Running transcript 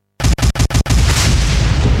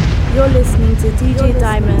You're listening to DJ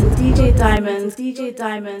Diamond, DJ Diamond, DJ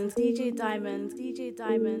Diamond, DJ Diamond, DJ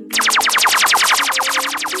Diamond.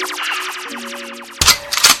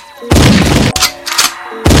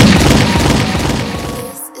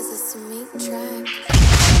 This is a sweet track.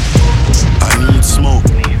 I need smoke,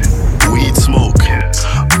 weed smoke.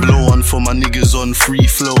 Blow on for my niggas on free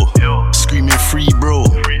flow. Screaming free bro,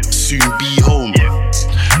 soon be home.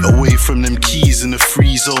 Away from them keys in the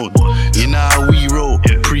free zone. You know how we roll,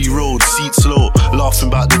 pre-road, seats low. Laughing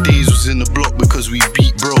about the days was in the block because we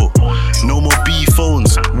beat bro. No more B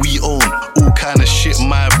phones, we own all kind of shit,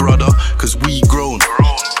 my brother, cause we grown.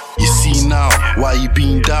 You see now, why you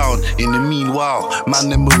been down? In the meanwhile, man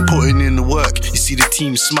them been putting in the work. You see the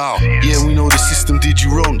team smile. Yeah, we know the system did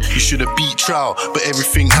you wrong. You should've beat trial, but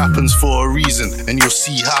everything happens for a reason, and you'll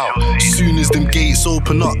see how. Soon as them gates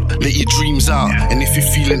open up, let your dreams out. And if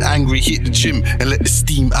you're feeling angry, hit the gym and let the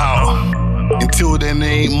steam out. Until then,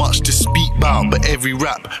 there ain't much to speak about, but every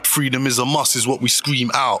rap, freedom is a must, is what we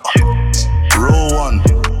scream out. Roll one,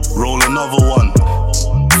 roll another one.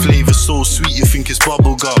 Flavor so sweet you think it's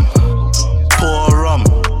bubble gum. Pour a rum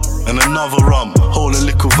and another rum. Hold a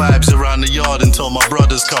little vibes around the yard until my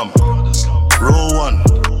brothers come. Roll one,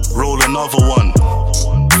 roll another one.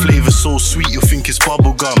 Flavor so sweet you think it's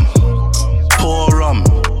bubble gum. Pour a rum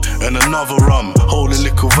and another rum. Hold a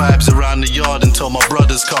little vibes around the yard until my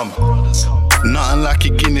brothers come. Nothing like a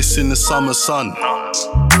Guinness in the summer sun.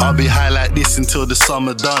 I'll be high like this until the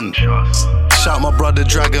summer done. Shout my brother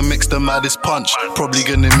Dragon mix the maddest punch. Probably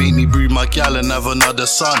gonna make me breed my gal and have another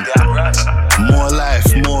son. More life,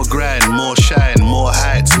 more grind, more shine, more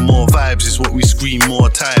heights, more vibes is what we scream more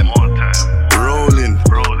time. Rolling,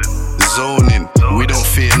 zoning, we don't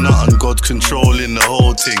fear nothing, God controlling the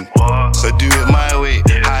whole thing. But do it my way,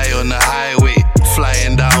 high on the highway.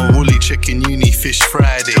 Flying down Woolly, checking uni, fish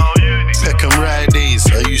Friday. Peckham Ride days,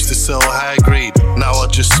 I used to sell high grade. Now I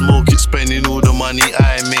just smoke it, spending all the money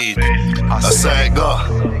I made. That's how it go,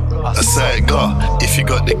 that's how it go. If you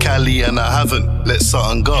got the Cali and I haven't, let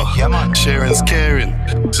something go. Sharing's caring,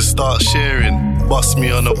 to start sharing. Bust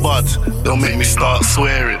me on the bud, don't make me start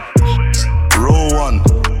swearing. Roll one,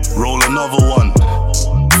 roll another one.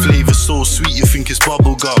 Flavor so sweet you think it's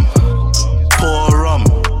bubble gum. Pour a rum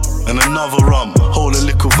and another rum. Hold a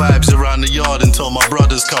little vibes around the yard until my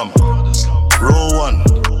brothers come. Roll one,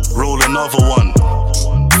 roll another one.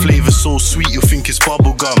 Flavor so sweet you think it's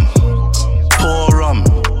bubble gum. Pour a rum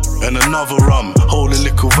and another rum. Hold a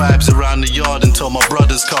little vibes around the yard until my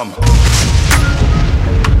brothers come.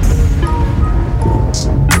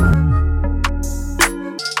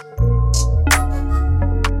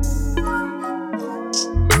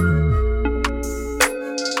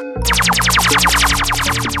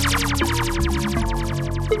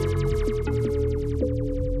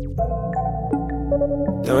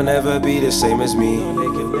 Don't ever be the same as me.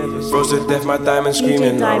 Froze to death, my diamond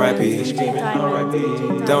screaming R.I.P.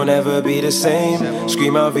 Don't ever be the same.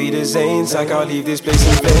 Scream out be the Zanes, like I'll leave this place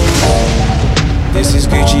in flames. This is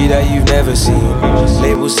Gucci that you've never seen.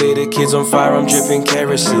 Labels say the kid's on fire, I'm dripping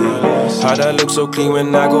kerosene. How'd I look so clean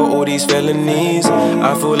when I got all these felonies?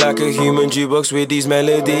 I feel like a human jukebox with these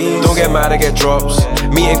melodies. Don't get mad, I get drops.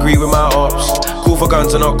 Meet and greet with my ops. Cool for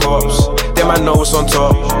guns and not cops. Then I know what's on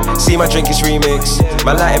top. See my drink is remix.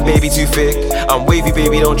 My Latin baby too thick. I'm wavy,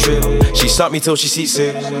 baby, don't trip. She sucked me till she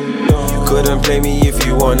seasick. Couldn't play me if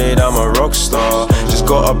you wanted, I'm a rock star. Just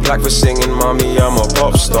got a plaque for singing, mommy, I'm a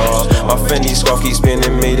pop star. My Fendi scarf keeps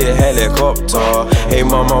spinning, made it helicopter. Hey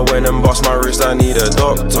mama, when I'm bust my wrist, I need a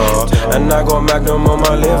doctor. And I got Magnum on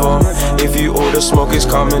my liver. If you order smoke, it's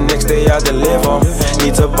coming, next day I deliver.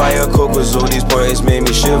 Need to buy a coke, cause all these boys made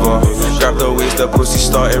me shiver. Grab the waist, the pussy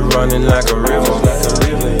started running like a river.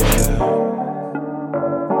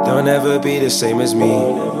 Don't ever be the same as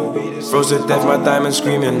me. Froze to death, my diamond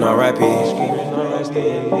screaming R.I.P.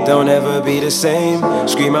 Don't ever be the same.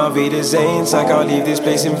 Scream out be the Zanes, like I'll leave this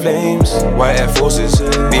place in flames. White Air Forces,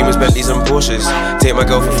 Beamers, Bentleys and Porsches. Take my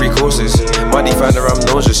girl for free courses. Money find her, I'm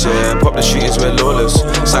nauseous, yeah. Pop the shootings, we're lawless.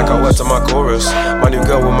 Psych out word to my chorus. My new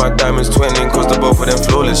girl with my diamonds twinning, cause the both of them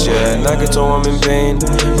flawless, yeah. Nagato, I'm in pain.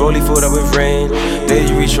 Rolly filled up with rain. There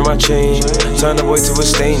you reach for my chain. Turn the boy to a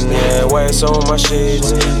stain, yeah. Why it's all my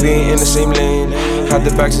shades? We ain't in the same lane. Had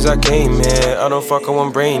the back since I came, yeah. I don't fuck on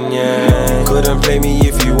one brain, yeah. Couldn't play me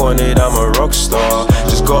if you wanted, I'm a rock star.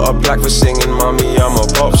 Just got a plaque for singing, mommy, I'm a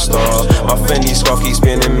pop star. My Fendi scarf keeps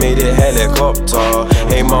spinning, made it helicopter.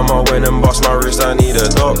 Hey mama, when I'm bust my wrist, I need a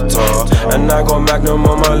doctor. And I got Magnum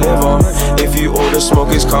on my liver. If you order smoke,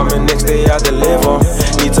 it's coming, next day I deliver.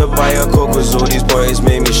 Need to buy a coke, cause all these boys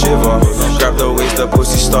made me shiver. Grab the waist, the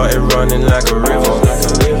pussy started running like a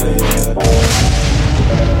river.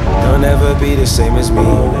 the same as me.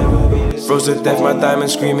 Froze to death, my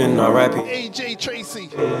diamond screaming, R.I.P. AJ Tracy.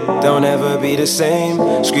 Don't ever be the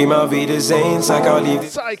same. Scream out, be the Zanes, like I'll leave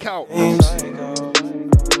Psych out. names.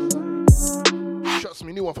 Trust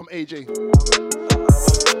me, new one from AJ.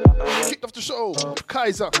 Kicked off the show,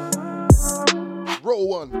 Kaiser. Roll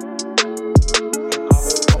one.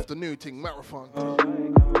 Off the new thing, Marathon.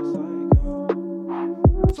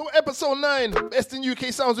 So episode 9, Best in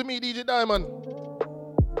UK Sounds with me, DJ Diamond.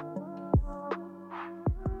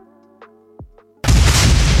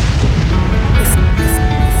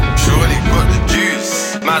 Surely got the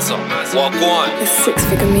juice. Massa, walk on. It's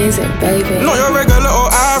six-figure music, baby. Not your regular or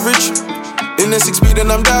average. In the 6-speed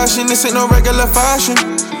and I'm dashing. This ain't no regular fashion.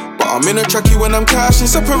 But I'm in a trackie when I'm cashing.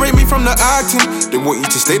 Separate me from the acting. They want you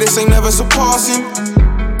to stay the same, never surpassing.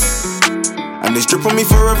 And this drip on me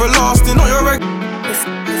forever lasting. Not your regular.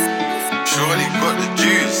 Surely got the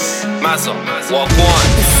juice. Massa, walk on.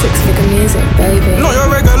 It's six-figure music, baby. Not your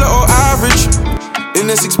regular or average. In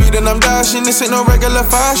the 6-speed and I'm dashing. This ain't no regular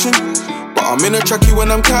fashion. But I'm in a trackie when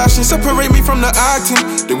I'm cashing. Separate me from the acting.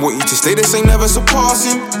 They want you to stay the same, never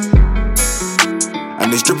surpassing.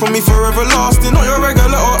 And this drip on me forever lasting. Not your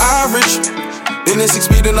regular or average. In the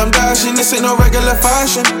 6-speed and I'm dashing. This ain't no regular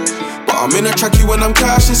fashion. But I'm in a trackie when I'm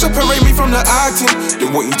cashing. Separate me from the acting. They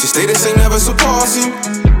want you to stay the same, never surpassing.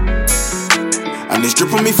 And this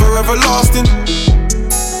drip on me forever lasting.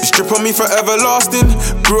 This drip on me forever lasting.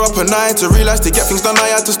 Grew up a night to realize to get things done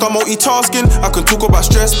I had to start multitasking. I can talk about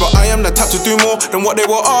stress, but I am the type to do more than what they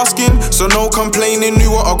were asking. So no complaining,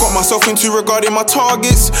 knew what I got myself into regarding my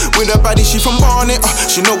targets. With a baddie, she from Barnet.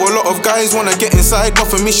 She know a lot of guys wanna get inside,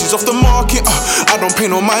 but for me she's off the market. I don't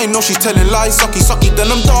pay no mind, no she's telling lies. Sucky, sucky,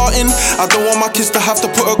 then I'm darting. I don't want my kids to have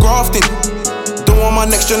to put a graft in. Don't want my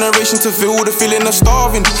next generation to feel the feeling of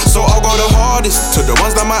starving. So I'll go the hardest. To the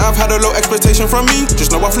ones that might have had a low expectation from me,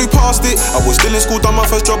 just know I flew past it. I was still in school, done my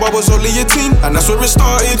first job, I was only 18. And that's where it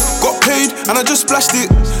started. Got paid, and I just splashed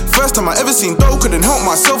it. First time I ever seen dough, couldn't help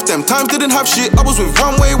myself. Them times didn't have shit. I was with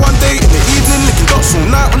one way one day in the evening, licking dots all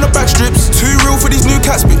night on the back strips. Too real for these new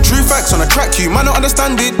cats, spit true facts on a track. You might not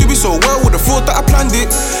understand it. Do it so well, would've thought that I planned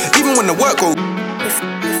it. Even when the work goes.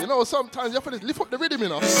 You know, sometimes you have to lift up the rhythm, you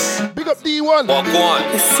know. Big up D1. Walk on.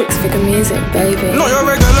 It's six-figure music, baby. Not your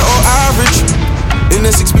regular or average. In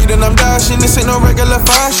the 6-speed and I'm dashing. This ain't no regular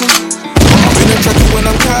fashion. I'm in a trackie when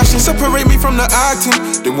I'm cashing. Separate me from the acting.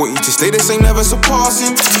 They want you to stay the same, never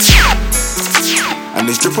surpassing. And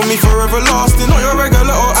this drip on me forever lasting. Not your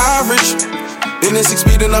regular or average. In the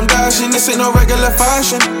 6-speed and I'm dashing. This ain't no regular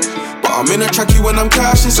fashion. But I'm in a trackie when I'm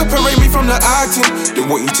cashing. Separate me from the acting. They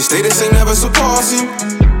want you to stay the same, never surpassing.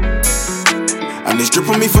 And this drip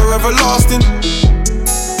on me forever lasting.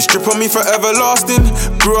 This drip on me forever lasting.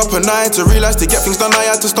 Grew up a night to realize to get things done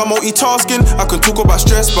I had to start multitasking. I can talk about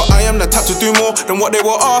stress, but I am the type to do more than what they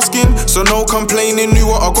were asking. So no complaining, knew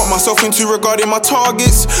what I got myself into regarding my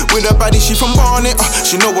targets. With a baddie, she from Barnet.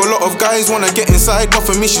 She know a lot of guys wanna get inside, but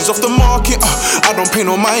for me she's off the market. I don't pay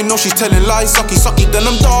no mind, no she's telling lies. Sucky, sucky, then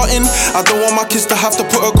I'm darting. I don't want my kids to have to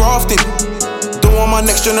put a graft in. Don't want my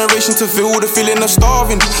next generation to feel the feeling of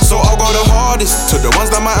starving. So I'll go the hardest. To the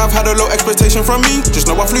ones that might have had a low expectation from me,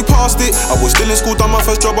 just know I flew past it. I was still in school, done my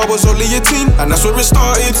first job, I was only 18. And that's where it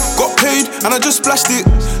started. Got paid, and I just splashed it.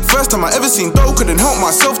 First time I ever seen dough, couldn't help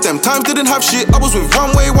myself. Them times didn't have shit. I was with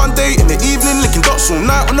one way one day in the evening, licking dots all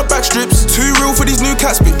night on the back strips. Too real for these new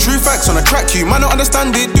cats, spit true facts on a track. You might not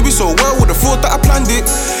understand it. Do it so well, would've thought that I planned it.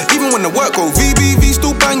 Even when the work go VBV,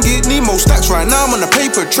 still bang it. Need more stacks right now, I'm on the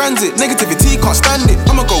paper transit. Negativity can't stand it.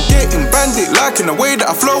 I'ma go get and bandit. Liking the way that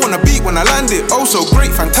I flow on the beat when I land it. Oh so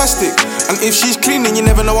great, fantastic. And if she's cleaning, you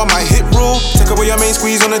never know, I might hit raw. Take away your main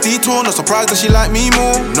squeeze on a detour. Not surprised that she like me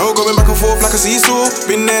more. No going back and forth like a seesaw.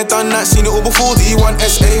 Been there, done that, seen it all before. D1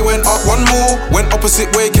 SA went up one more. Went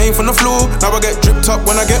opposite way, came from the floor. Now I get dripped up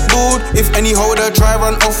when I get bored. If any holder try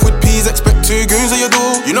run off with peas, expect 2 goons at your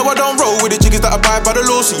door. You know I don't roll with the jiggies that abide by the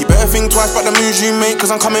law. So you better think twice about the moves you make,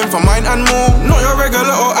 cause I'm coming for mine and more. Not your regular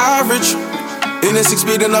or average. In a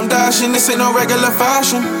 6-speed and I'm dashing. This ain't no regular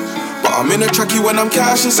fashion. But I'm in a trackie when I'm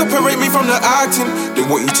cashing. Separate me from the acting. They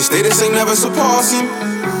want you to stay the same, never surpassing.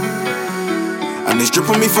 And this drip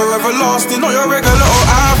on me forever lasting. Not your regular or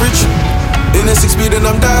average. In a 6-speed and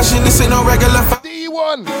I'm dashing. This ain't no regular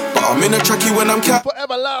D1. But I'm in a trackie when I'm cashing.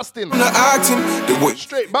 Forever lasting. From the acting. They want you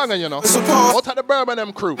Straight banger, you know. Support. What at the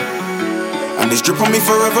Birmingham crew. And this drip on me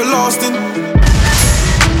forever lasting.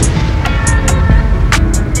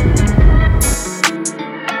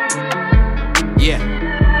 Yeah.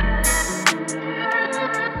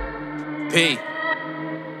 P.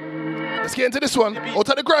 Let's get into this one. Out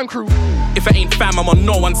at the Grand crew. If it ain't fam, I'm on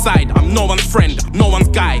no one's side. I'm no one's friend, no one's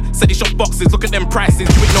guy. Said he shot boxes, look at them prices.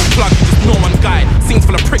 You ain't no plug, you just no one guy. Scenes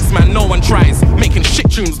full of pricks, man, no one tries. Making shit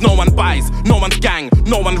tunes, no one buys. No one's gang,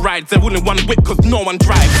 no one rides. They're all in one whip cause no one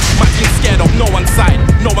drives. My team's scared of no one's side.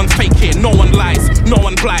 No one's fake here, no one lies. No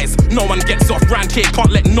one flies, no one gets off round here.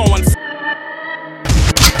 Can't let no one...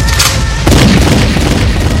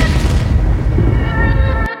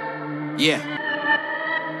 Yeah.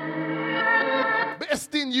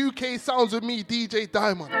 Best in UK sounds with me, DJ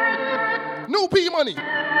Diamond. No P Money.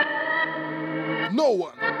 No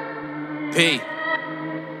one. P.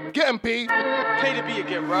 Get him, P. Play the beat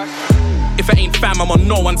again, right? If it ain't fam, I'm on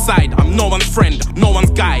no one's side. I'm no one's friend, no one's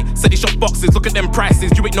guy. Said he shot boxes, look at them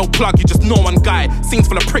prices. You ain't no plug, you just no one guy. Scenes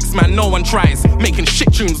full of pricks, man, no one tries. Making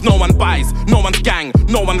shit tunes, no one buys. No one's gang,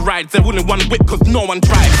 no one rides. They're all in one whip cause no one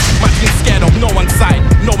drives. My team's scared of no one's side.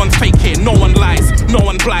 No one's fake here, no one lies. No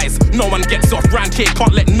one flies, no one gets off round here.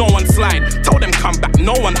 Can't let no one slide. Tell them come back,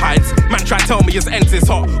 no one hides. Man try tell me his ends is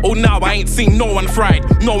hot. Oh now I ain't seen no one fried.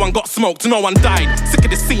 No one got smoked, no one died. Sick of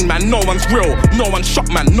the scene, man, no one's real. No one's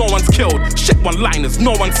shot, man, no one's killed. Shit one-liners,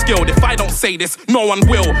 no one's skilled. If I don't say this, no one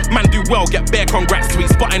will. Man do well, get bare congrats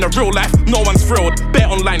tweets. But in a real life, no one's thrilled. Bare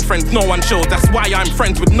online friends, no one chilled. That's why I'm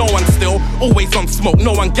friends with no one still. Always on smoke,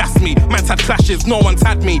 no one gassed me. Man's had clashes, no one's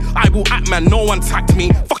had me. I will act, man, no one tagged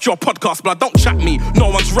me. Fuck your podcast, blood, don't chat me. No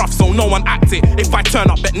one's rough, so no one act it. If I turn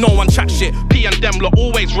up, bet no one chat shit. P and them lot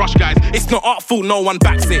always rush, guys. It's not artful, no one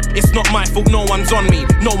backs it. It's not my fault, no one's on me.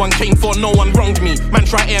 No one came for, no one wronged me. Man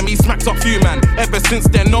try air me, smacks up few, man. Ever since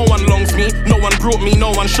then, no one longs me. No one brought me,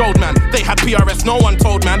 no one showed, man. They had PRS, no one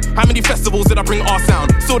told, man. How many festivals did I bring our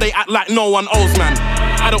sound? So they act like no one owes, man.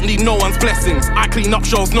 I don't need no one's blessings. I clean up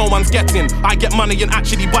shows, no one's getting. I get money and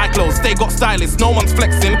actually buy clothes. They got stylists, no one's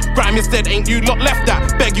flexing. Grime is dead, ain't you lot left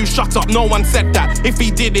that? Beg you shut up, no one said that. If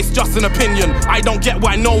he did, it's just an opinion. I don't get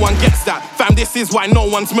why no one gets that. Fam, this is why no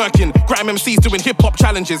one's murking. Grime MC's doing hip-hop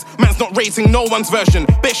challenges. Man's not raising no one's version.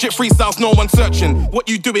 Bare shit freestyles, no one's searching. What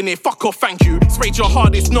you doing here? Fuck off, thank you. Sprayed your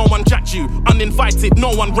hardest, no one jacked you. Uninvited,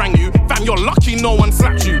 no one rang you. Fam, you're lucky, no one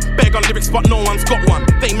slapped you. Beg on lyrics, but no one's got one.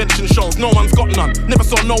 They mention shows, no one's got none. Never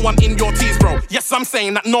saw no one in your tees, bro. Yes, I'm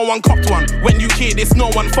saying that no one copped one. When you hear this, no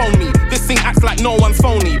one phone me. This thing acts like no one's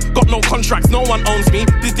phony. Got no contracts, no one owns me.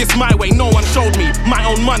 Did this my way, no one showed me. My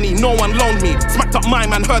own money, no one loaned me. Smacked up my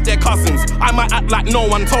man, heard their cousins. I might act like no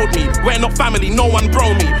one told me. We're not family, no one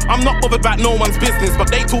bro me. I'm not bothered about no one's business, but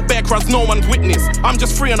they talk bare crust, no one's witness. I'm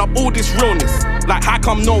just freeing up all this realness. Like how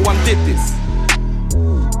come no one did this?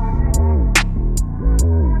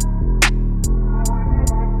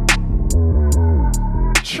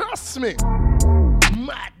 Trust me.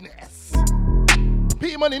 Madness.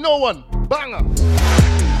 P Money, no one. Banger.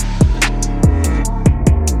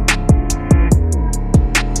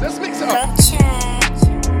 Let's mix it up.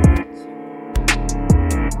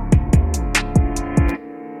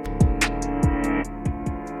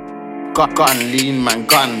 Gun lean, man,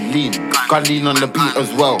 gun lean. Gun lean on the beat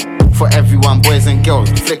as well. For everyone, boys and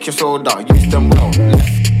girls, flick your shoulder, use them well.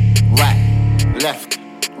 Left, right, left,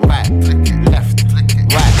 right, left.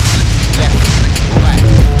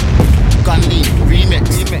 Gun lean,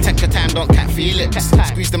 remix. Take your time, don't can't feel it.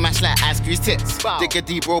 Squeeze the mash like I squeeze tits. Dig a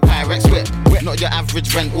deep roll, Pyrex whip. Not your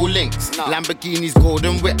average rental links. Lamborghinis,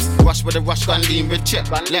 golden whips. Rush with a rush, gun lean with chip.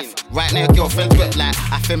 Left, right now, girlfriend's whip like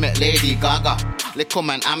I film it, Lady Gaga. Little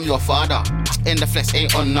man, I'm your father. In the flesh,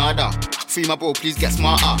 ain't on nada. Free my bro, please get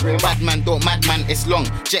smarter. Bad man, don't mad man, it's long.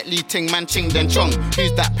 Jet Li ting man, ching then chong.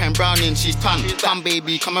 Who's that pen browning? She's tongue. Come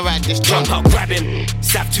baby, come around this jump. Jump out, grab him.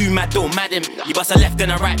 Stab too mad, don't mad him. You bust a left,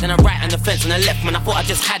 then a right, then a right, and the fence on the left. Man, I thought I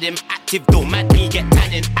just had him. Active, don't mad me, get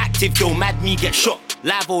tanning. Active, don't mad me, get shot.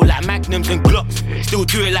 Live all like Magnums and Glocks. Still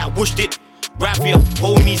do it like Woosh did. Right for your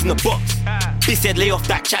homies in the box. Bitch said lay off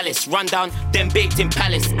that chalice. Run down, then baked in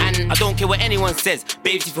palace. And I don't care what anyone says.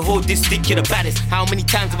 Babes, if you hold this stick, you're the baddest. How many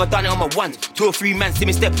times have I done it on my ones? 2 or 3 man see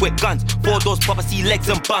me step with guns. 4 doors pop, I see legs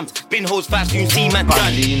and bums. Bin hoes fast, you see man done.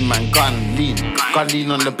 Gun lean, man, gun lean. Gun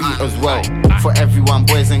lean on the beat as well. For everyone,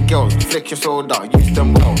 boys and girls, flick your shoulder, use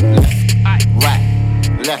them well. Left, right,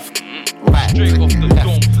 left, right, left,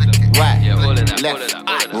 right.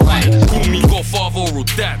 Call me Godfather or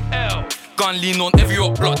Dad. Gun lean on every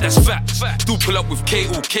up block, that's facts. Do pull up with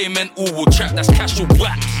KO, K-men, all will trap, that's casual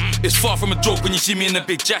wax. It's far from a joke when you see me in a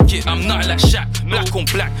big jacket. I'm not like Shaq, black on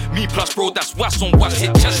black. Me plus bro, that's wax on wax,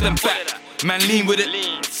 hit chest and back. Man lean with it,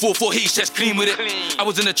 4-4 H, just clean with it. I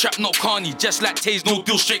was in the trap, not Carney, just like Taze, no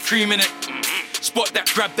deal, straight cream in it. Spot that,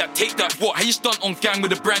 grab that, take that, what? How you stunt on gang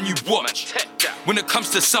with a brand new watch? When it comes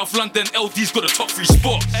to South London, LD's got the top 3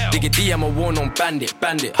 spots. Digga D, I'm a war-known bandit.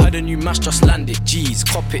 Heard a new mash just landed. G's,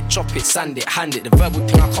 cop it, chop it, sand it, hand it. The verbal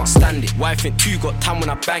thing, I can't stand it. Wife and 2 got time when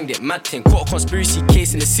I banged it. Mad thing, caught a conspiracy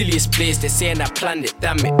case in the silliest place. They're saying I planned it.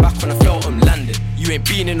 Damn it, back when I felt landed. You ain't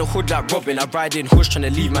been in the hood like Robin. I ride in hoods trying to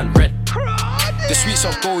leave man red. The sweets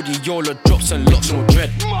of Goldie, Yola drops and locks, no dread.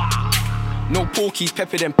 No porkies,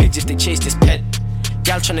 pepper them pigs if they chase this pet.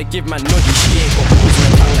 Gal tryna give man noddy, she ain't got balls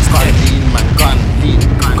in the tongue that's dead.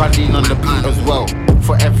 Gun lean on the beat as well.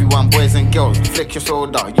 For everyone, boys and girls, flick your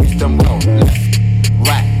soda, use them well.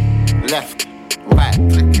 Left, right,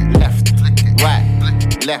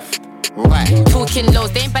 left, right. Talking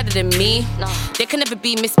lows, they ain't better than me. They can never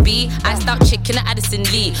be Miss B. Iced out chicken at Addison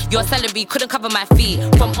Lee. Your salary couldn't cover my fee.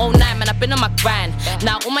 From 09, man, I've been on my grind.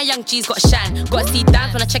 Now all my young G's got shine. Got to see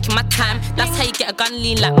dance when I check in my time. That's how you get a gun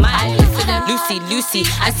lean like mine. Lucy,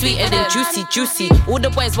 I'm sweeter than juicy. All the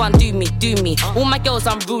boys want do me. All my girls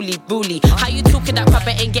unruly. How you talking that crap,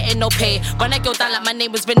 I ain't getting no pay. Run that girl down like my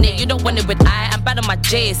name was Renee. You don't want it with I'm bad on my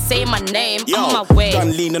J. Say my name, I'm on my way.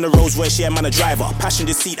 Gun lean on the Rolls Royce, yeah, man, a driver.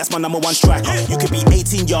 Passenger seat, that's my number 1 striker. You could be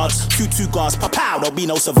 18 yards, 2 guards, pow, there'll be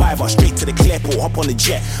no survivor. Straight to the Clearport, hop on the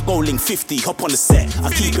jet. Go link 50, hop on the set.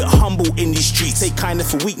 I keep it humble in these streets. Take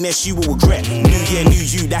kindness for weakness, you will regret. New year, new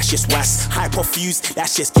you, that's just was. Hyper fuse,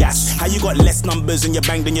 that's just gas. How you got less numbers and you're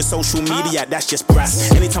banged on your social media, that's just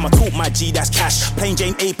brass. Anytime I talk my G, that's cash. Plain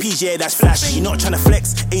Jane APs, yeah, that's flash. You're not trying to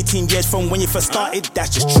flex. 18 years from when you first started, that's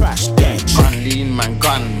just trash. Gun lean, man,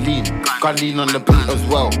 gun lean on the beat as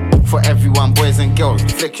well. For everyone, boys and girls,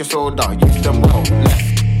 flick your soda, use them well.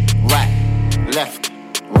 Left,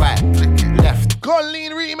 right. Gun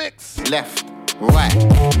lean remix. Left, right.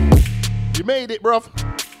 You made it, bruv.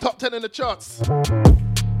 Top 10 in the charts.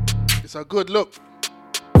 It's a good look.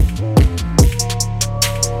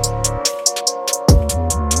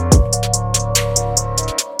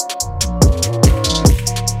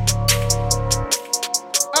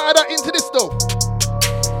 Add that into this though.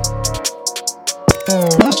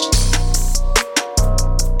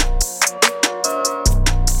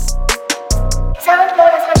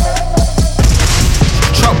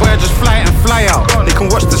 Truck boy just fly in and fly out. They can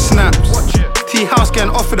watch the snaps. T-house getting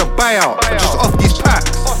offered a buyout. I just off these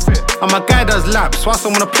packs. And my guy does laps. Whilst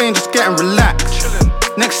I'm on a plane just getting relaxed.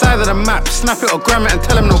 Next side of the map, snap it or gram it and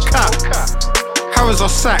tell him no cap. Harrows or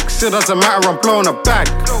sacks, it doesn't matter, I'm blowing a bag.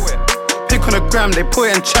 Pick on the gram, they put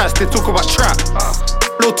it in chats, they talk about trap.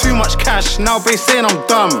 Blow too much cash, now they saying I'm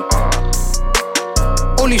dumb.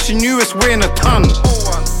 Only she knew it's weighing a ton.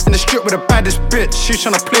 In the strip with the baddest bitch, she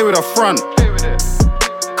tryna play with her front.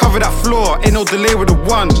 Cover that floor, ain't no delay with the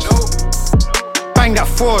ones. Bang that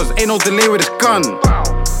 4s, ain't no delay with his gun.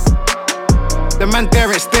 The man there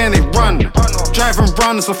ain't staying, they run. Driving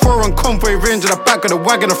round, it's a 4-on convoy range at the back of the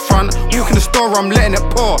wagon the front. Walk in the store, I'm letting it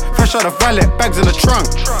pour. Fresh out the valet, bags in the trunk.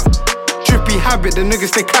 Drippy habit, the niggas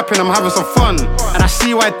stay capping, I'm having some fun. And I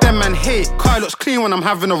see why them man hate. Car looks clean when I'm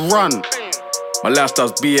having a run. My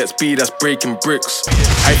lifestyle's BXB, that's breaking bricks.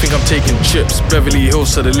 I think I'm taking trips, Beverly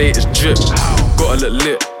Hills to the latest drip. Gotta look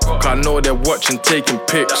lit, cause I know they're watching, taking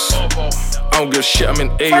pics. I don't give a shit, I'm in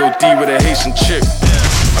AOD with a Haitian chick.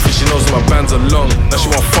 I think she knows my bands are long. Now she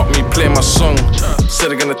won't fuck me, play my song. Said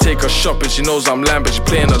they're gonna take her shopping, she knows I'm lying, but she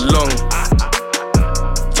playing along.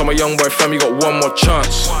 Tell my young boy fam, you got one more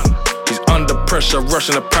chance. He's under pressure,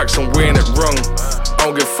 rushing the packs and weighing it wrong. I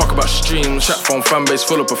don't give a fuck about streams. Chat phone fanbase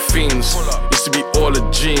full up of fiends. Used to be all a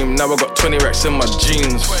dream, now I got 20 racks in my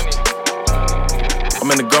jeans. I'm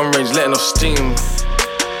in the gun range, letting off steam.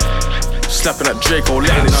 Slapping at Draco,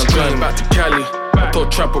 letting it scream. Back to Cali, I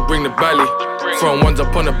thought Trap would bring the belly. Throwing ones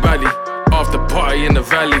up on the belly, after party in the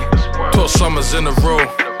valley. 12 summers in a row,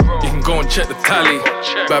 you can go and check the tally.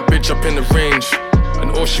 Bad bitch up in the range,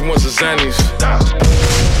 and all she wants is Zannies.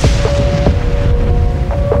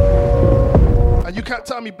 And you can't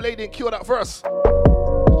tell me Blade didn't kill that verse.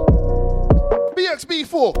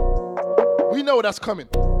 BXB4, we know that's coming.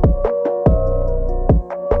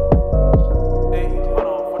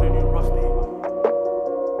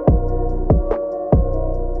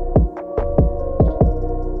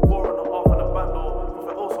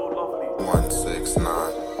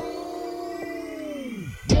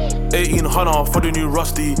 Hunter for the new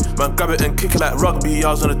Rusty. Man, grab it and kick it like rugby.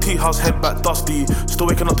 I was on a tea house, head back dusty. Still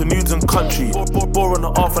waking up to nudes and country. Bore on the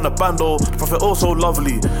off and a bando. Prophet oh so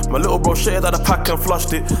lovely. My little bro shitted out the pack and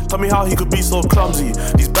flushed it. Tell me how he could be so clumsy.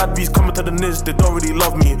 These bad bees coming to the niz, they don't really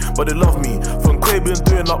love me, but they love me. From Quabin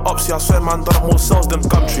doing the upsy, I swear man done more sales than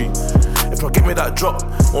Gumtree. If I give me that drop,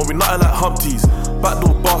 won't be nothing like Humpties.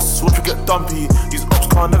 Backdoor busts, watch you get dumpy. These ops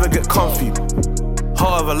can't never get comfy.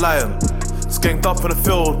 Heart of a lion. Skanked up in the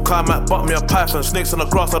field, climb at butt me a python. Snakes on the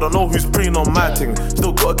grass, I don't know who's preying on my thing.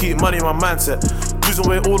 Still gotta keep money in my mindset. Losing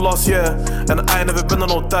weight all last year, and I ain't never been on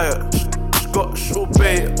no diet. Got short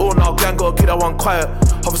bait, all now gang, gotta keep that one quiet.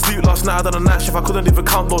 Half asleep last night, I done a night shift, I couldn't even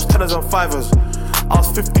count those 10s and 5s. I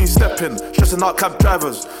was 15 stepping, stressing out cab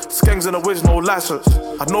drivers. Skangs in the wiz, no license.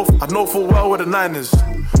 I know full well where the 9 is.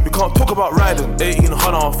 We can't talk about riding.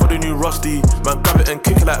 1800 for the new Rusty. Man, grab it and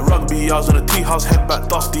kick it like rugby. I was on the tea house, head back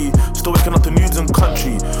dusty. Still waking up to news and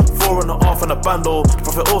country. 4.5 and a bando, the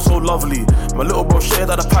prophet also lovely. My little bro shared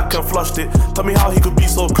out the pack and flushed it. Tell me how he could be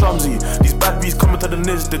so clumsy. These bad bees coming to the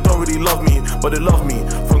niz, they don't really love me, but they love me.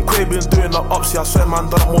 From Quabians doing the upsy, I swear man,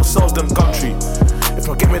 done more sales than Gumtree. If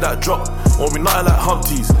I give me that drop, won't be nothing like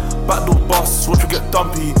Humpties. Backdoor busts, watch we get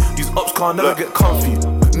dumpy. These ups can't never get comfy.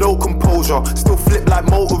 No composure, still flip like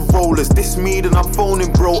Motorollas. This me, then I'm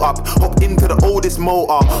phoning bro up. Hop into the oldest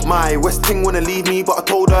motor. My West Ting wanna leave me, but I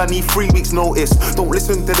told her I need 3 weeks notice. Don't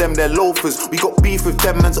listen to them, they're loafers. We got beef with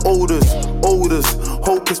them man's olders.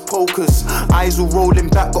 Hocus pocus. Eyes all rolling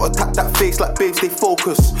back, gotta tap that face like babes, stay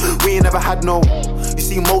focused. We ain't never had no. You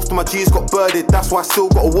see, most of my G's got birded, that's why I still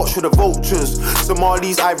gotta watch for the vultures.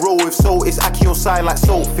 Somalis I roll with, so it's Aki on side like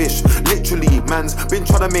saltfish. Literally, man's been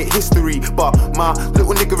trying to make history, but my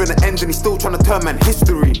little nigga in the engine, he's still trying to turn man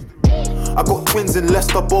history. I got twins in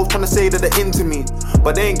Leicester, both trying to say that they're into me,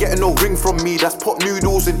 but they ain't getting no ring from me. That's pot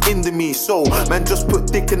noodles and Indomie. So, man, just put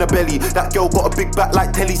dick in the belly. That girl got a big back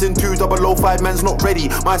like Telly's in 2005, man's not ready.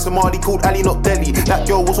 My Somali called Ali, not Delhi. That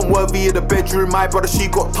girl wasn't worthy of the bedroom. My brother, she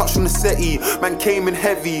got touched on the settee. Man came in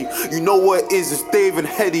heavy. You know what it is, it's Dave and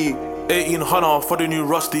Hetty. 1800 for the new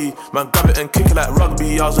Rusty. Man, grab it and kick it like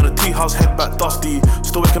rugby. I was on the tea house, head back dusty.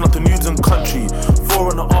 Still waking up to news and country.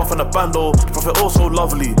 4.5 and a bando, the prophet also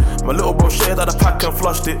lovely. My little bro shared out the pack and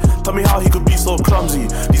flushed it. Tell me how he could be so clumsy.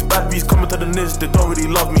 These bad bees coming to the niz, they don't really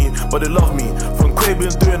love me, but they love me. From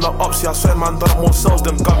Quabians doing the upsy, I swear man, done more sales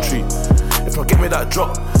than Gumtree. If I give me that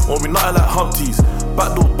drop, won't be nothing like Humpties.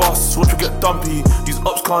 Backdoor busts, watch we get dumpy. These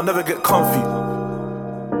ups can't never get comfy.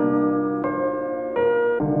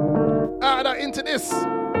 Into this.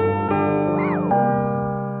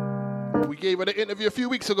 We gave her the interview a few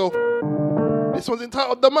weeks ago. This one's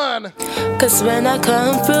entitled The Man. Cause when I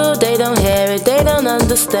come through, they don't hear it, they don't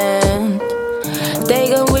understand. They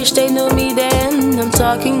gon' wish they knew me then. I'm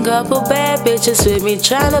talking couple bad bitches with me,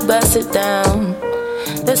 trying to bust it down.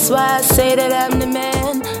 That's why I say that I'm the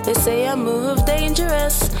man. They say I move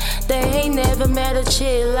dangerous. They ain't never met a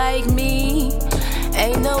chick like me.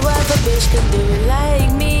 Ain't no other bitch can do it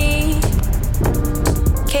like me.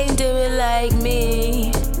 Can't do it like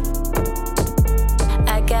me.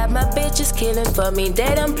 I got my bitches killing for me,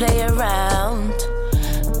 they don't play around.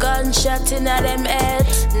 Gunshot in all them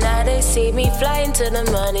heads, now they see me flying to the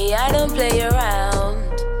money, I don't play around.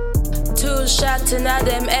 2 shots in all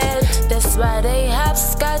them heads, that's why they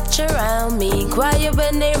hopscotch around me. Quiet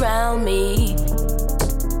when they round me.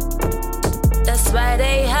 That's why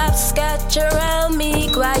they hopscotch around me.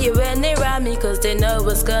 Quiet when they round me, cause they know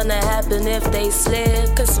what's gonna happen if they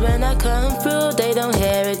slip. Cause when I come through, they don't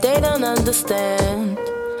hear it, they don't understand.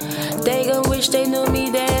 They gon' wish they knew me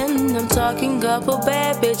then. I'm talking couple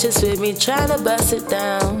bad bitches with me, trying to bust it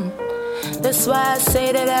down. That's why I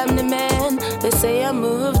say that I'm the man. They say I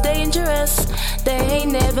move dangerous. They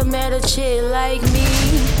ain't never met a chick like me.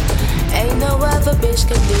 Ain't no other bitch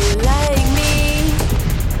can do it like me.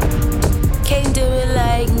 Can't do it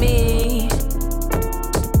like me.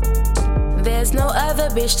 There's no other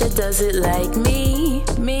bitch that does it like me.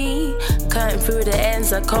 Cutting through the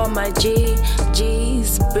ends, I call my G's.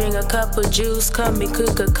 Bring a couple juice, come and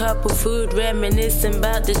cook a couple food. Reminiscing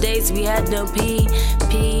about the days we had no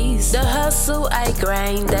peas. The hustle I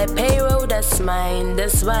grind, that payroll that's mine.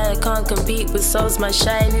 That's why I can't compete with souls, my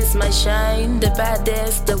shine is my shine. The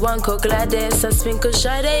baddest, the one called Gladys. I sprinkle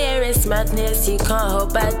shot air, it's madness. You can't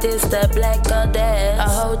hold back this, that black goddess. I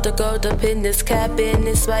hold the gold up in this cabin.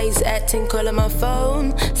 That's why he's acting, calling my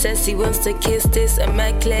phone. Says he wants to kiss this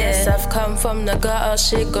immaculate. Yes, I've come from the gutter,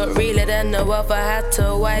 shit got realer than no other. Had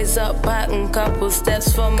to wise up, back couple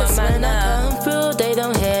steps for my man. When I come through, they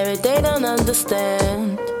don't hear it, they don't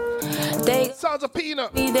understand. They sounds a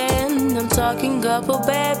peanut. Me then, I'm talking couple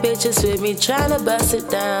bad bitches with me, trying to bust it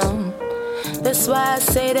down. That's why I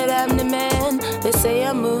say that I'm the man. They say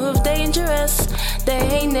I move dangerous. They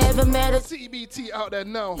ain't never met a CBT out there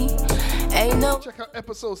now. Ain't no. Check out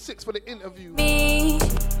episode 6 for the interview. Me.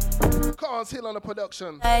 Cars Hill on the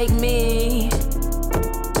production. Like me.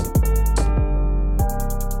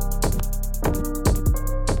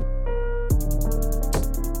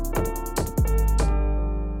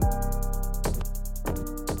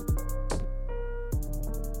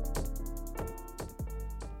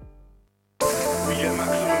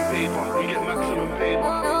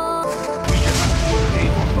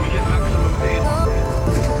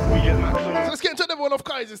 one of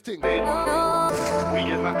Kaiser's thing. We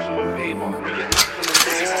get maximum paper.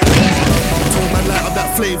 Told man light up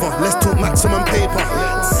that flavour, let's talk maximum paper.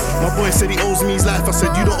 My boy said he owes me his life, I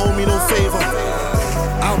said you don't owe me no favour.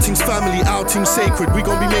 Outings family, outings sacred, we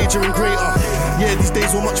gon' be major and greater. Yeah, these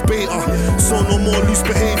days we're much better, so no more loose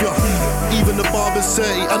behaviour. Even the barber's 30,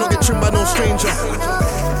 I don't get trimmed by no stranger.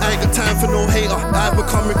 I ain't got time for no hater, I've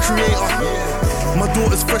become a creator. My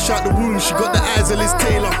daughter's fresh out the womb, she got the eyes of Liz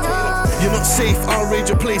Taylor. You're not safe, I'll raid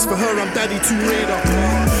your place, for her I'm Daddy Tomb Raider.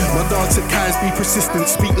 My dad said Kais be persistent,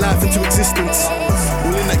 speak life into existence.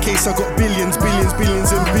 Well in that case I got billions, billions,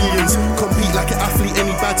 billions and billions. Compete like an athlete,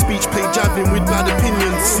 any bad speech, play javelin with bad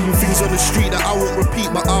opinions. Seeing things on the street that I won't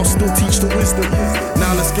repeat, but I'll still teach the wisdom.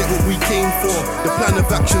 Now let's get what we came for, the plan of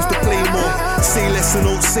actions to play more. Say less and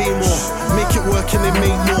don't say more, make it work and then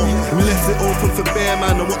make more. We left it open for bear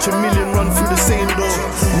man and watch a million run through the same door.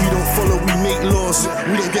 We don't follow, we make laws,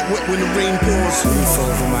 we don't get wet when the rain pours. Roof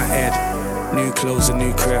over my head, new clothes, a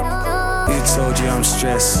new crib. Who told you I'm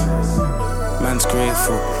stressed? Man's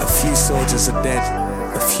grateful, a few soldiers are dead.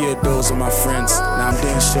 A few of those are my friends, now I'm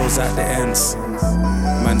doing shows at the ends.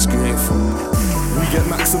 Man's grateful. We get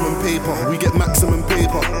maximum paper, we get maximum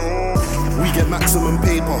paper. We get maximum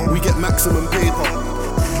paper, we get maximum paper.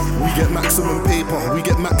 We get maximum paper, we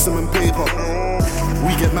get maximum paper.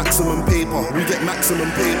 We get maximum paper, we get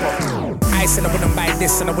maximum paper. I said I wouldn't buy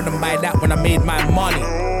this and I wouldn't buy that when I made my money.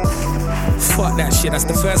 Fuck that shit, that's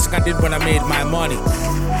the first thing I did when I made my money.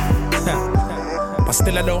 But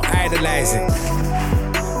still I don't idolize it.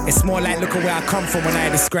 It's more like look at where I come from when I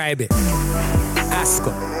describe it. Ask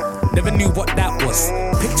her, never knew what that was.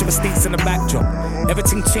 Picture mistakes in the backdrop.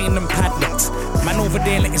 Everything chained and padlocked. Man over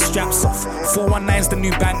there letting straps off. 419's the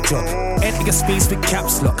new bank job. Enter your space with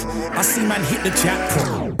caps lock. I see man hit the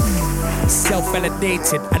jackpot.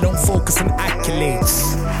 Self-validated, I don't focus on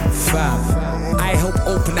accolades. Fam, I help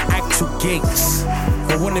open the actual gates.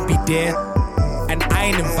 I wanna be there, and I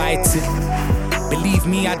ain't invited. Believe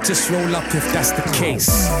me, I just roll up if that's the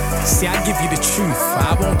case. See, I give you the truth,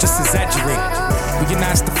 I won't just exaggerate. But you're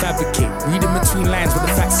nice to fabricate, read in between lines with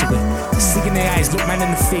the facts of it. See in their eyes, look man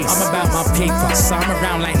in the face. I'm about my paper, so I'm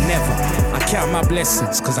around like never. I count my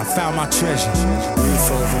blessings, cause I found my treasure.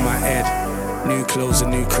 Roof over my head, new clothes, a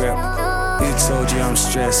new crib. Who told you I'm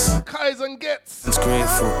stressed? Kaizen gets. I'm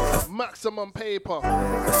grateful. Maximum paper.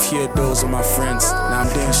 A few of those are my friends. Now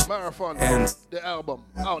I'm doing Marathon. And the album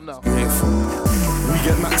out now. Grateful. We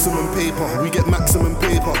get maximum paper. We get maximum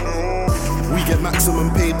paper. We get maximum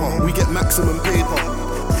paper. We get maximum paper.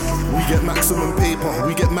 We get maximum paper.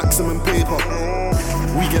 We get maximum paper.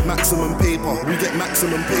 We get maximum paper. We get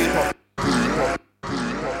maximum paper.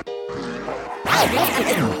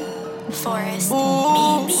 Forest.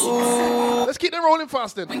 Let's keep them rolling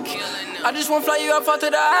fast then. I just want to fly you up out to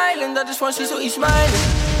the island. I just want to see so he's smiling.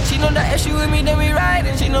 She know that if she with me, then we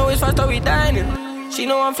riding. She know it's fast, we dining. She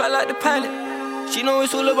know I'm fly like the pilot. She know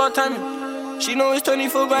it's all about timing. She know it's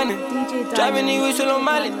 24 grinding. Driving the whistle on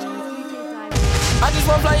mileage. I just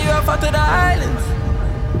want to fly you up out to the island.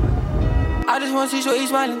 I just want to see so he's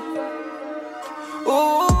smiling.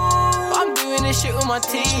 Ooh, I'm doing this shit with my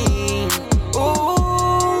team. Ooh.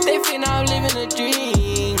 They think I'm living a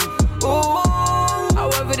dream. Ooh,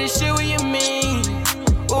 however this shit what you mean.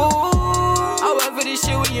 Ooh, however this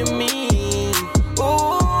shit what you mean.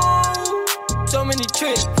 Ooh, so many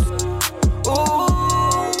trips.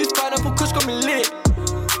 Ooh, this pineapple kush got me lit.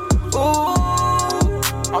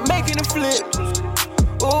 Ooh, I'm making a flip.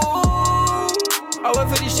 Ooh,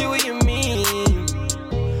 however this shit what you mean.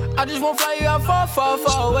 I just won't fly you out far, far,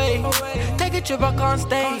 far away. Take a trip, I can't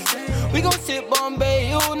stay. We gon' sit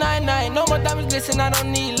Bombay, all night, night. No more diamonds glisten, I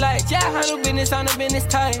don't need lights. Yeah, I handle business, I know business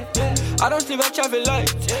tight. I don't sleep at traffic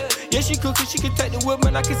lights. Yeah, she cookin', she can take the whip,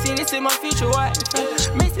 man. I can see this in my future wife.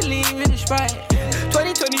 Makes it leave in the Sprite.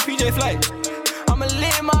 2020 PJ flight. I'ma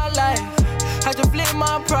live my life. Had to flip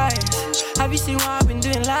my price. Have you seen what I've been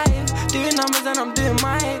doing live? Doing numbers and I'm doing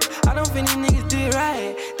mine. I don't think these niggas do it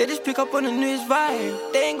right. They just pick up on the newest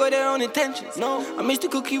vibe. They ain't got their own intentions. No, I missed the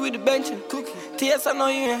cookie with the benching. Cookie. TS, I know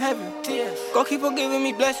you in heaven. TS, go keep on giving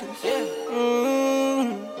me blessings. Yeah.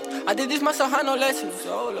 I did this myself, had no lessons.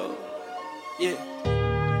 Solo. Yeah.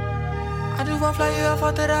 I just wanna fly you off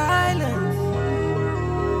out to the island.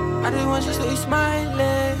 I just want you to be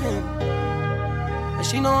smiling. And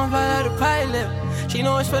she know I'm fly like a pilot. She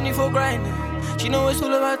know it's 24 grinding. She know it's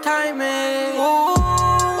all about timing. Ooh,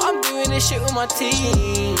 I'm doing this shit with my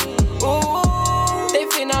team. Ooh, they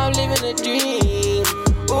think I'm living a dream.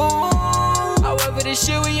 Ooh, however this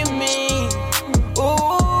shit what you mean. Ooh,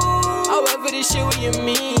 however this shit what you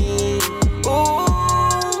mean.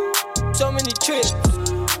 Ooh, so many trips.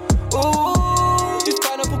 Ooh,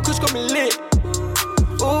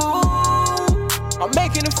 I'm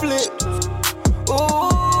making a flip. Ooh,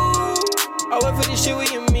 I went for this shit,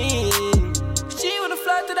 what you mean? She wanna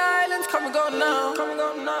fly to the islands, come and go now, come and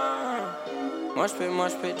go now. Mosh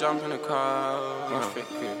pit, jump in the car. Mosh pit,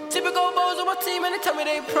 cool. Typical boys on my team and they tell me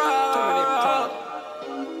they proud.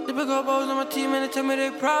 Typical boys on my team and they tell me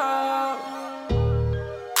they proud.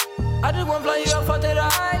 I just wanna fly you out to the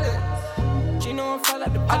island. She know I'm fly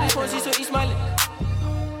like the pilot. I just wanna see so he smiling.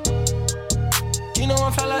 She know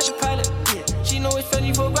I'm fly like the pilot. Yeah. She know it's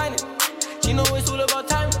funny for grinding. She know it's all about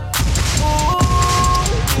time. Ooh,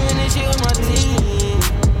 doing this shit with my team.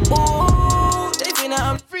 Ooh, they think that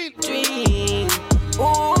I'm dream.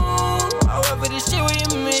 Ooh, I work for this shit, what you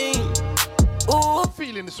mean? Ooh,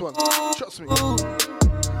 feeling this one, trust me.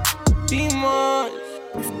 Be more.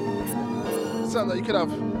 Sounds like you could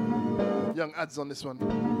have young ads on this one.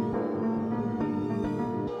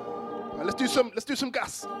 Right, let's do some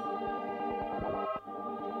gas.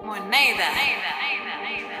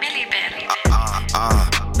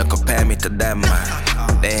 Don't compare me to them,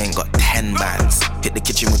 man. They ain't got 10 bands. Hit the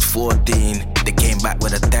kitchen with 14. They came back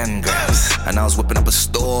with a 10 grams. And I was whipping up a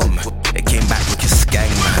storm. They came back with a skang,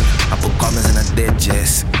 man. I put commas in the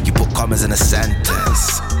digits. You put commas in a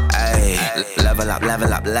sentence. Ayy, level up,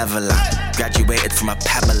 level up, level up. Graduated from a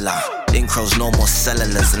Pamela. Incros, no more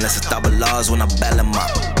cellulars unless it's double R's when I bell them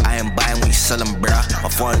up. I ain't buying what you sellin', bruh. My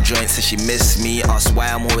foreign joint says she miss me. Ask why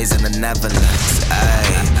I'm always in the Netherlands.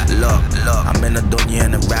 Ayy, look, I'm in a dunya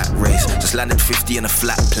in a rat race. Just landed 50 in a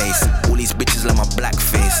flat place. All these bitches love my black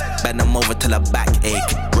face. Bend them over till her back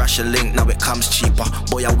ache. Russia link, now it comes cheaper.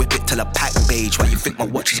 Boy, I whip it till a pack beige. Why you think my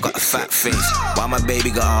watch has got a fat face? Why my baby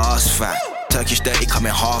got her ass fat? Turkish dirty come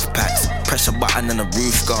in half packs. Press a button and the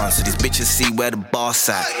roof gone, so these bitches see where the boss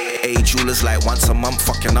at. Hey, jewelers like once a month,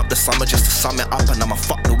 fucking up the summer just to sum it up. And I'ma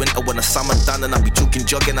fuck the winter when the summer done. And I'll be joking,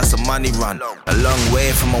 jogging, that's a money run. A long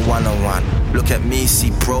way from a one-on-one. Look at me,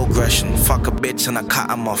 see progression. Fuck a bitch and I cut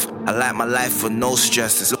them off. I like my life with no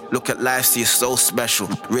stresses. Look at life, see it's so special.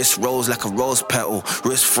 Wrist rolls like a rose petal.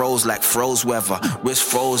 Wrist froze like froze weather. Wrist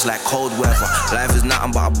froze like cold weather. Life is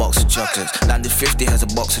nothing but a box of chocolates. Landed 50 has a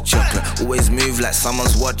box of chocolate. Always move like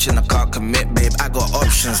someone's watching. I can't commit, babe, I got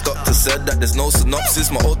options. Doctor said that there's no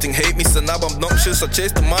synopsis. My old thing hate me, so now I'm obnoxious. I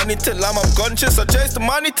chase the money till I'm unconscious. I chase the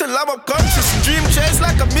money till I'm unconscious. Dream chase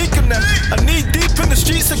like a Meekinem. I need deep in the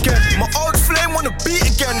streets again. My old flame wanna beat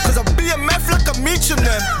again. Cause I BMF like I'm meeting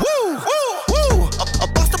them. Woo, woo, woo. I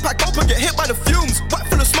bust a pack open, get hit by the fumes. White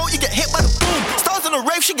full of smoke, you get hit by the boom. Stars on a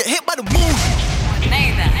rave, she get hit by the moon.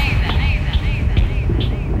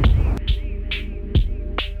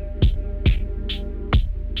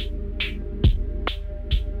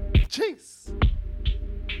 Jeez.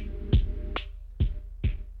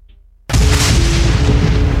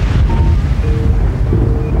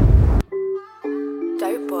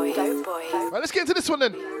 Dope boy. Right, let's get into this one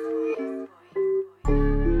then.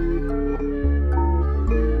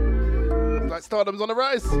 Like Stardom's on the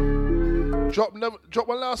rise. Drop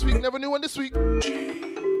one last week, never knew one this week.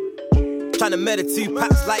 Tryna murder 2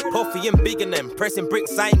 packs like Puffy and Big and them. Pressing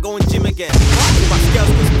bricks, I ain't going gym again. My scales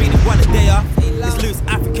was speeding one a day off. This loose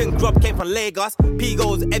African grub came from Lagos. P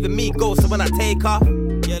goes, ever me goes, so when I take off,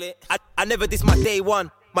 I never diss my day one.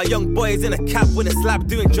 My young boys in a cab with a slab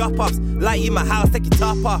doing drop-offs. Light in my house, take your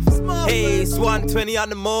top off. Hey, Swan 20 on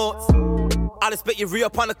the moats. I'll expect you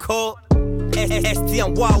re-up on the court. ST,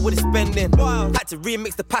 I'm wild with the spending. Had to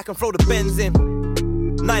remix the pack and throw the Benz in.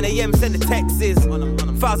 9 a.m. send the texts.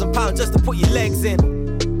 £1,000 just to put your legs in.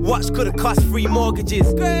 Watch could've cost 3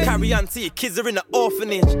 mortgages. Carry on till your kids are in the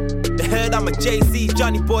orphanage. They heard I'm a JC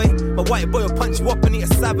Johnny boy. My white boy will punch you up and eat a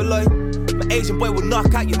Savaloy. My Asian boy will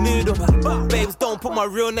knock out your noodle. Babes, don't put my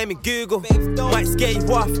real name in Google. Might scare you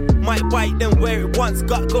off, might bite them wear it once.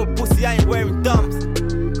 Got good pussy, I ain't wearing dumps.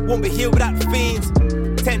 Won't be healed without the fiends.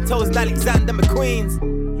 10 toes in Alexander McQueen's.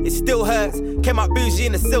 It still hurts. Came out bougie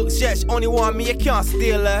in a silk shirt. She only want me, you can't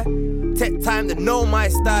steal her. Take time to know my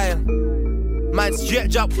style. Man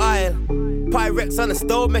stretch up aisle. Pyrex on the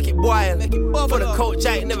stove, make it wild. For the coach,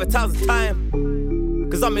 I ain't never tells the time.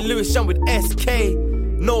 Cause I'm in Lewisham with SK.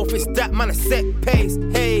 No, if it's that man, a set pace.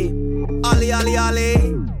 Hey, Ollie, Ollie,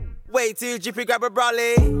 Ollie. Way too jippy, grab a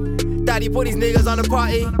brolly. Daddy put these niggas on the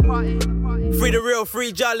party. Free the real,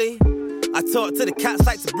 free jolly. I talk to the cats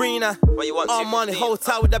like Sabrina. All money,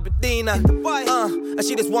 hotel with that Bedina. And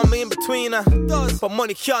she just want me in between her. But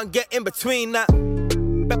money can't get in between that.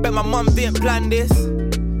 Bet my mum didn't plan this.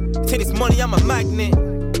 To this money, I'm a magnet.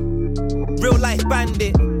 Real life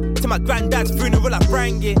bandit. To my granddad's funeral, I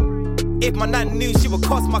bring it. If my nan knew she would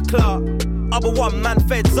cost my clock. Other one man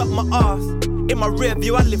feds up my ass. In my rear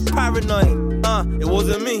view, I live paranoid. It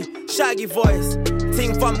wasn't me. Shaggy voice. To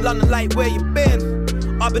Ting from London, like where you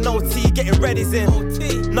been? I've been OT, getting ready's in.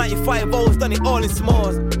 95 O's, done it all in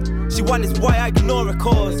smalls. She wonders why I ignore her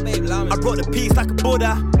cause. I brought the peace like a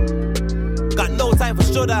Buddha. Got no time for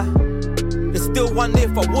shoulda. There's still one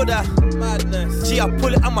if I woulda. Madness. Gee, I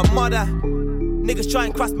pull it on my mother. Niggas try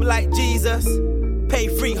and cross me like Jesus. Pay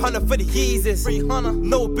 300 for the Yeezys. 300.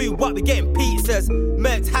 No boo, what we getting pizzas.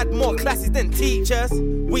 Mercs had more classes than teachers.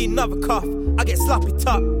 We never cuff, I get sloppy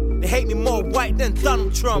top. They hate me more white than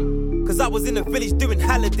Donald Trump. Cause I was in the village doing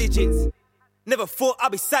hella digits. Never thought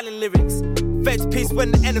I'd be selling lyrics. Feds peace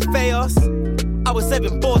when the end of chaos. I was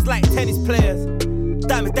 7 balls like tennis players.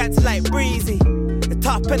 Diamonds dancing like breezy. The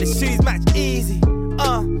top and the shoes match easy.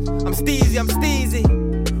 I'm steezy.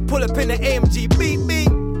 Pull up in the AMG, beep,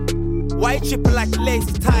 beep. Why you tripping like a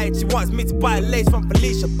lazy tired? She wants me to buy a lace from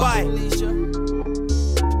Felicia, bye.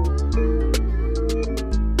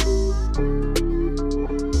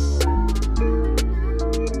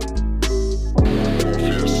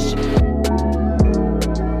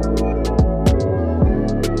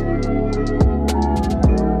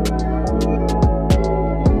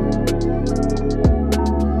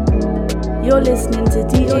 You're listening to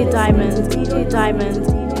DJ Diamond.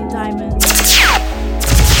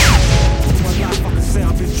 Say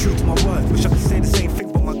I've been true to my word. Wish I could say the same thing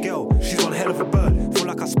about my girl. She's one hell of a bird. Feel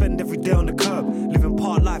like I spend every day on the curb. Living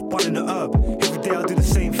part life, but in the herb. Every day I do the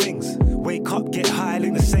same things. Wake up, get high,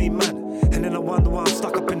 look the same man. And then I wonder why I'm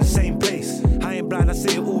stuck up in the same place. I ain't blind, I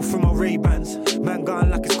see it all through my Ray-Bans. Man going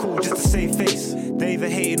like it's cool just to save face. They either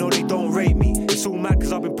hating or they don't rate me. It's all mad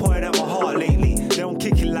cause I've been pouring out my heart lately. They don't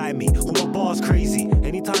kick it like me, all my bars crazy.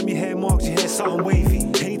 Anytime you hear marks, you hear something wavy.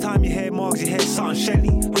 Anytime you hear marks, you hear something shelly.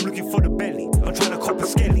 I'm looking for the belly, I'm trying to cop a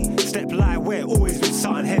skelly. Step light wet, always with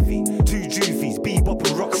something heavy. 2 joofies, bebop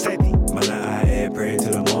and rock steady. Man, I air pray to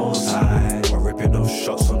the most high. We're ripping those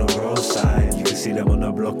shots on the roadside. You can see them on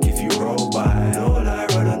the block if you roll by. No lie,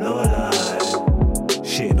 brother, no lie.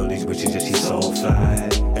 Shitting on these bitches, yeah, she's so fly.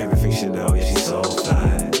 Everything Chanel, yeah, she's so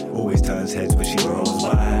fly. Always turns heads when she rolls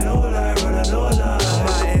by. No lie, brother, no lie. I'm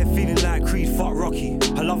out here feeling like Creed, fuck Rocky.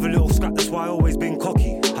 I love a little scrap, that's why I always been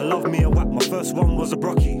cocky. I love me a whack, my first one was a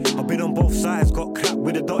brocky. I've been on both sides, got clapped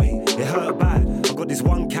with a dotty. It hurt bad, I got this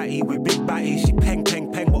one catty with big batty. She peng,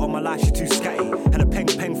 but on my life she too scatty. And a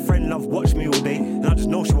peng friend love watch me all day. And I just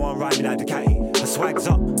know she wanna ride me like Ducati. Her swag's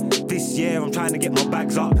up, this year I'm trying to get my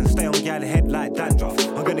bags up. And stay on gal head like dandruff.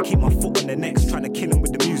 I'm gonna keep my foot on their necks, trying to kill them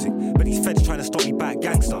with the music. But these feds trying to stop me back,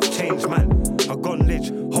 gang stuff. Change man, I've gone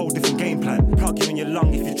lich, whole different game plan. Plug you in your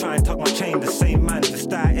lung if you try and tug my chain. The same man,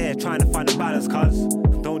 just out here trying to find a balance, cuz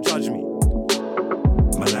don't judge me.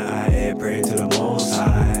 Man, I air pray to the most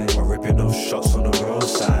high. We're ripping those shots on the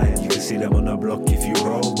roadside. You can see them on the block if you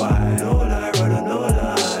roll by. No lie, brother, no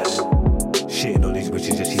lie. Shitting on these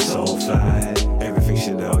bitches, yeah, she's so fly. Everything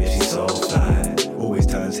Chanel, yeah, she's so fly. Always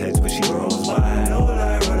turns heads when she rolls by. No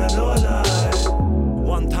lie, brother, no lie.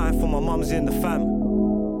 One time for my mums in the fam.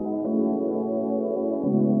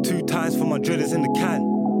 2 times for my drillers in the can.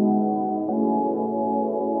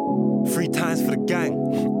 3 times for the gang.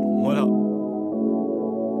 What up?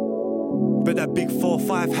 But that big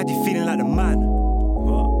 4-5 had you feeling like the man.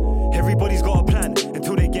 Everybody's got a plan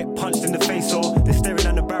until they get punched in the face or they're staring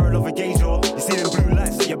at the barrel of a gauge or you see them blue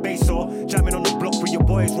lights at your base or jamming on the block with your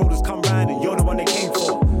boys, rollers come round and you're the one they came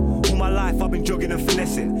for. All my life I've been jogging and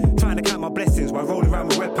finessing, trying to count my blessings while rolling around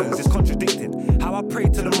with weapons. It's contradicting how I pray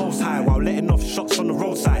to the most high while letting off shots on the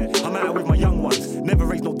roadside. I'm out with my young ones, never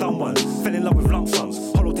raised no dumb ones. Fell in love with lump sums,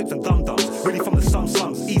 hollow tips and dum-dums. Really from the slums,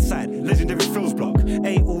 east side, legendary Phil's block.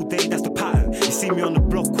 A all day, that's the pattern. You see me on the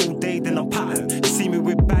block all day, then I'm patterned. You see me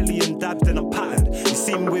with Bally and Dab, then I'm patterned. You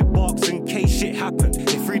see me with Barks in case shit happened.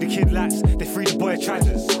 They free the kid lads, they free the boy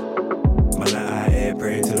treasures. Man, I air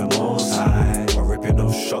pray to the most high. We're ripping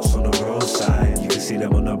those shots on the roadside. You can see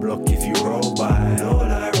them on the block if you roll by. No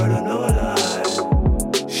lie, brother, no lie.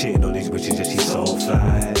 Shitting on these bitches, yeah, she's so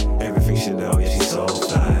fly. Everything Chanel, yeah, she's so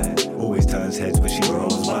fly. Always turns heads when she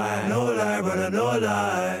rolls by. No lie, brother, no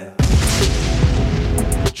lie.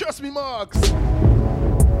 Trust me, Marks.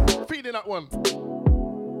 Feeding that one.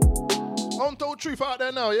 Untold truth out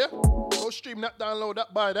there now, yeah? Go stream that, download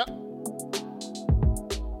that, buy that.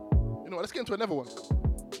 You know what, let's get into another one.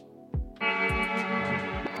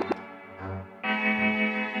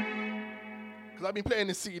 Because I've been playing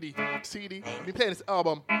this CD, I've been playing this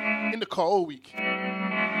album in the car all week. We're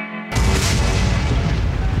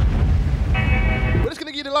just going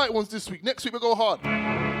to give you the light ones this week. Next week we'll go hard.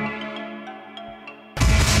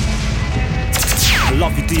 I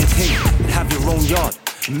love you, do your thing, and have your own yard,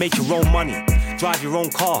 and make your own money. drive your own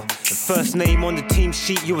car. The first name on the team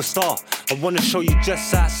sheet, you a star. I wanna show you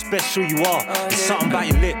just how special you are. There's something about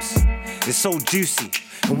your lips, it's so juicy.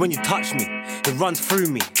 And when you touch me, it runs through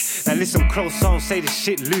me. Now listen close, I don't say this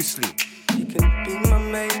shit loosely. You can be my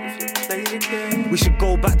mate if you play the game. We should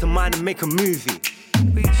go back to mine and make a movie.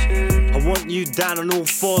 We should. I want you down on all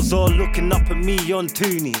fours or looking up at me on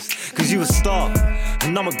toonies. Cause you a star,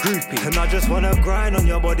 and I'm a groupie. And I just wanna grind on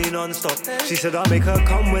your body non-stop. She said I make her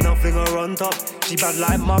come when I fling her on top. She bad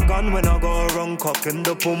like my gun when I got a wrong cock. And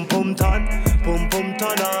the pum pum ton, I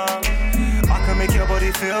can make your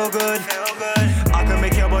body feel good. I can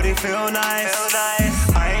make your body feel nice.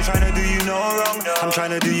 I ain't tryna do you no wrong. I'm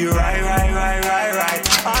tryna do you right.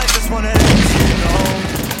 I just wanna let you know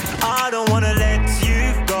I don't wanna let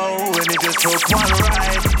you go. And it just took one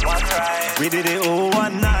ride. We did it all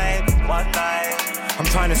one night. I'm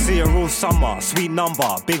trying to see her all summer. Sweet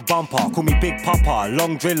number, big bumper. Call me Big Papa,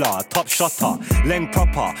 long driller, top shotter, leng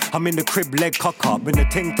proper. I'm in the crib, leg cock up. In the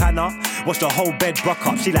ting tanner, watch the whole bed rock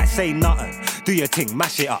up. She like, say nothing, do your ting,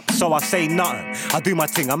 mash it up. So I say nothing, I do my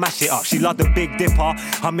ting, I mash it up. She love the Big Dipper,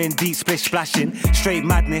 I'm in deep splish splashing. Straight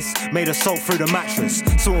madness, made her soak through the mattress.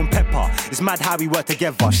 Salt and pepper, it's mad how we work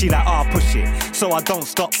together. She like, push it, so I don't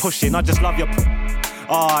stop pushing. I just love your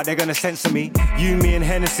they're gonna censor me. You, me and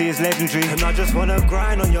Hennessy is legendary. And I just wanna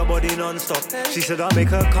grind on your body non-stop. She said I make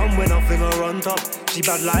her come when I fling her on top. She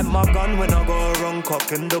bad like my gun when I got a wrong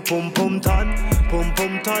cock. And the pum pum ton, I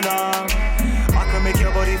can make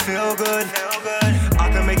your body feel good. I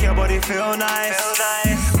can make your body feel nice.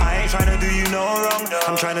 I ain't tryna do you no wrong.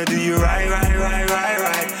 I'm tryna do you right.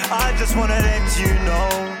 I just wanna let you know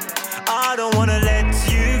I don't wanna let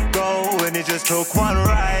you go. And it just took one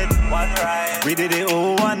ride. We did it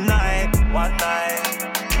all one night. I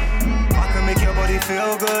can make your body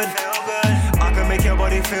feel good. I can make your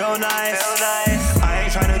body feel nice. I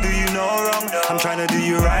ain't tryna do you no wrong. I'm tryna do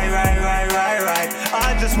you right.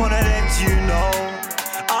 I just wanna let you know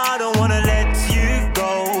I don't wanna let you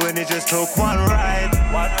go. And it just took one ride.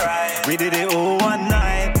 We did it all one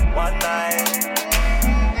night.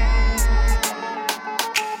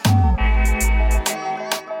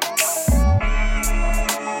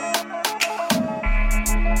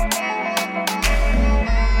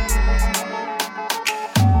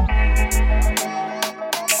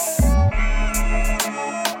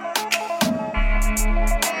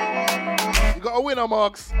 Winner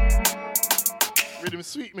marks. Rhythm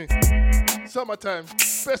sweet me. Summertime.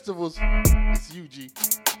 Festivals. It's UG.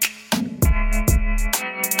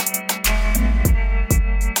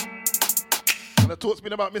 And I talk's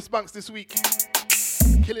been about Miss Banks this week.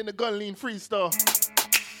 Killing the gun lean freestyle.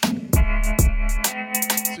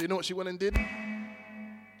 So you know what she went and did?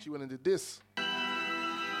 She went and did this.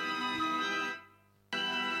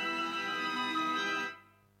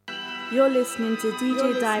 You're listening to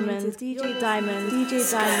DJ Diamond.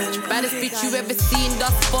 Baddest bitch you ever seen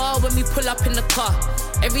thus far when we pull up in the car.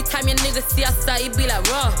 Every time your niggas see us out, it be like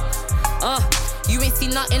raw. You ain't seen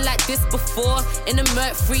nothing like this before. In a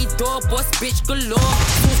Merc-free door, boss bitch galore.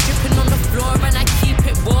 Tools dripping on the floor and I keep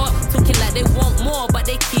it raw. Talking like they want more, but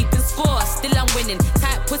they keeping score. Still I'm winning,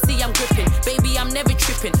 tight pussy I'm gripping. Baby I'm never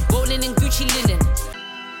tripping, rolling in Gucci linen.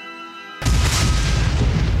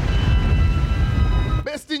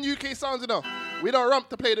 Best in UK sounds enough. We don't ramp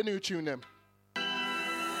to play the new tune them.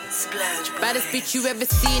 Baddest bitch you ever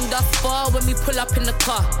seen thus far when we pull up in the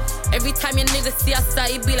car. Every time your niggas see us out,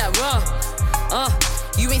 it be like raw.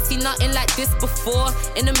 You ain't seen nothing like this before.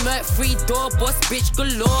 In a Merc-free door, boss bitch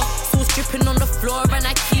galore. Tools dripping on the floor and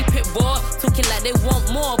I keep it raw. Talking like they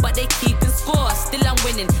want more, but they keeping score. Still I'm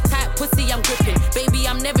winning, tight pussy I'm gripping. Baby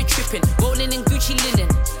I'm never tripping, rolling in Gucci linen.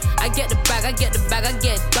 I get the bag, I get it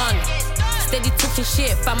done. Steady talking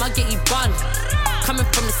shit, fam, I get you bun. Coming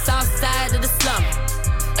from the south side of the slum.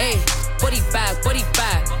 Ayy, body bag.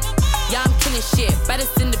 Yeah, I'm killing shit,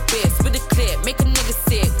 baddest in the biz. With a clip, make a nigga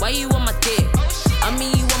sick. Why you on my dick? I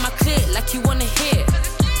mean you on my clip, like you wanna hit.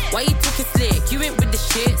 Why you talking slick? You ain't with the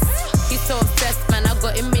shits. He's so obsessed, man, I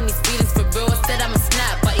got him in his feelings for real. Said I'm a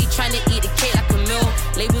snap, but he tryna eat the cake like a meal.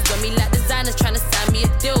 Labels on me like designers tryna sign me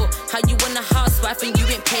a deal. How you want a housewife and you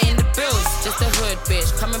ain't paying the bills? Just a hood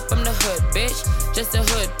bitch, coming from the hood, bitch. Just a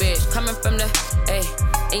hood bitch, coming from the, ayy.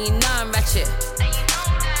 And you know I'm ratchet.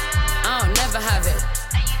 I don't never have it.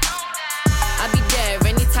 I be there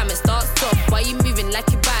anytime it starts off. Why you moving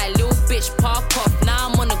like you buy a little bitch, park off. Now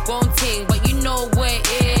I'm on a grown thing, but you know where it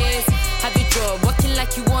is. Have your jaw rocking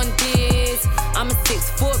like you want this. I'm a 6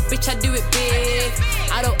 foot bitch, I do it big.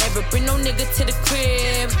 I don't ever bring no nigga to the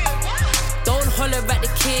crib. Don't holler at the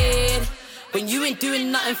kid when you ain't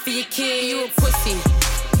doing nothing for your kid. You a pussy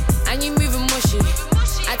and you moving mushy.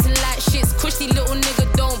 Acting like shit's cushy, little nigga,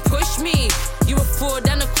 don't push me. You a fraud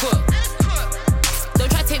and a crook. Don't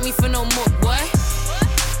try to take me for no muck, boy.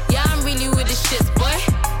 Yeah, I'm really with the shits, boy.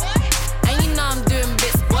 And you know I'm doing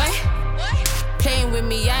bits, boy. Playing with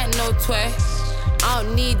me, I ain't no toy. I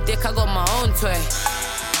don't need dick, I got my own toy.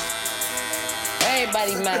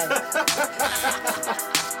 Everybody mad.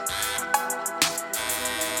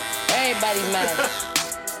 Everybody mad.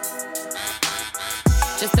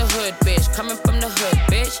 Just a hood bitch, coming from the hood,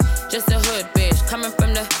 bitch. Just a hood bitch, coming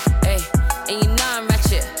from the, ayy. And you know I'm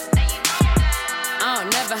ratchet. I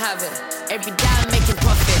don't never have it. Every day I'm making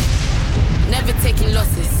profit. Never taking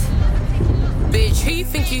losses. Bitch, who you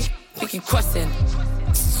think you crossing?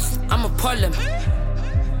 I'm a problem.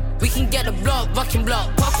 We can get the block, rockin'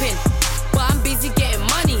 block, poppin'. But I'm busy getting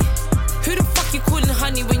money. Who the fuck you calling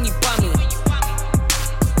honey when you bummy?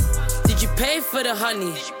 Did you pay for the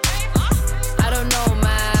honey? I don't know,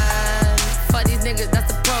 man. Fuck these niggas,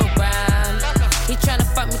 that's the program. He tryna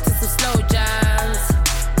fuck me to some slow jams.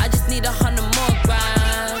 I just need 100 more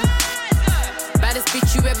grand. Baddest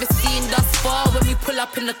bitch you ever seen thus far when we pull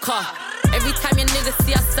up in the car. Every time your nigga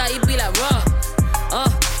see us out, he be like, raw.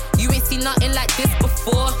 You ain't seen nothing like this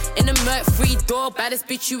before. In the Merc-free door, baddest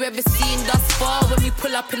bitch you ever seen thus far when we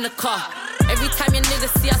pull up in the car. Every time your nigga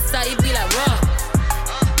see us out, he be like, raw.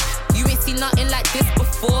 You ain't seen nothing like this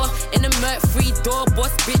before. In the Merc-free door,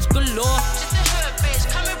 boss bitch galore.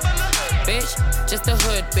 Just a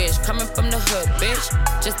hood bitch, coming from the hood, bitch.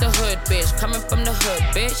 Just a hood bitch, coming from the hood,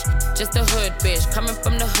 bitch. Just a hood bitch, coming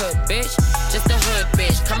from the hood, bitch. Just a hood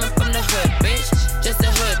bitch, coming from the hood, bitch. Just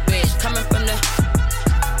a hood bitch, coming from the.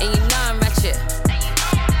 And you know I'm ratchet.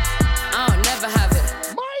 I don't never have it.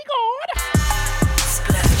 My God.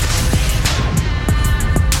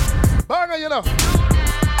 Banger, you know.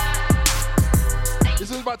 This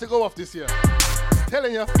is about to go off this year.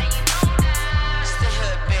 Telling you.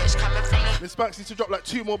 Miss Banks needs to drop like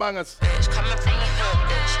 2 more bangers.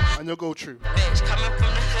 And you'll go through.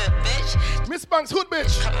 Miss Banks, hood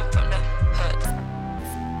bitch.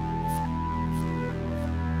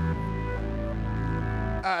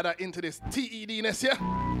 Add that into this TED-ness, yeah?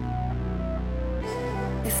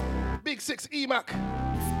 Big 6 EMAC.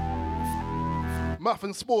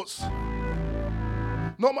 Muffin Sports.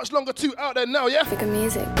 Not much longer 2 out there now, yeah? Bigger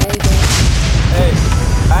music, baby. Hey,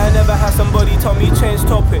 I ain't never had somebody tell me change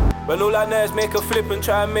topic. But all I know is make a flip and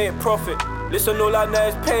try and make profit. Listen, all I know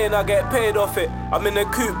is paying, I get paid off it. I'm in a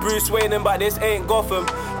coupe, Bruce Wayne, but this ain't Gotham.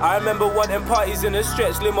 I remember wanting parties in a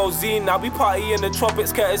stretch limousine. Now we party in the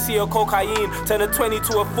tropics, courtesy of cocaine. Turn a 20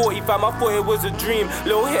 to a 40, fam, I thought it was a dream.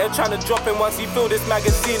 Little hitter trying to drop in once he filled this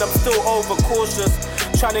magazine. I'm still overcautious,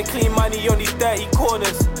 trying to clean money on these dirty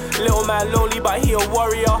corners. Little man lonely, but he a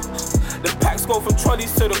warrior. The packs go from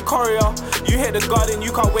trolleys to the courier. You hit the garden,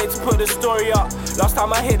 you can't wait to put the story up. Last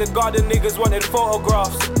time I hit the garden, niggas wanted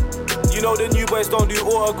photographs. You know the new boys don't do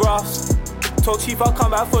autographs. Told Chief I'll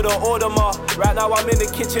come out for the order, ma. Right now I'm in the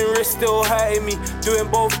kitchen, wrist still hurting me.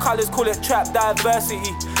 Doing both colours, call it trap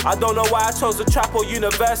diversity. I don't know why I chose the trap or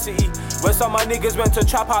university. When some of my niggas went to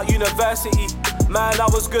trap out university. Man, I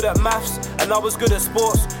was good at maths and I was good at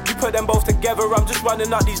sports. You put them both together, I'm just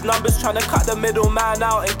running up these numbers, trying to cut the middle man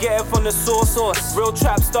out and get it from the source. Real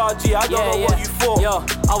trap star G, I don't know what you thought. Yo,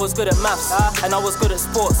 I was good at maths and I was good at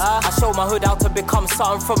sports. I showed my hood how to become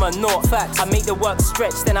something from a naught. Facts. I make the work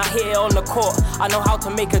stretch, then I hit it on the court. I know how to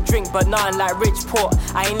make a drink, but nothing like Rich Port.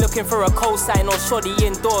 I ain't looking for a cosign or shoddy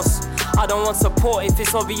endorse. I don't want support if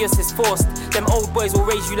it's obvious it's forced. Them old boys will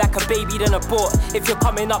raise you like a baby then abort. If you're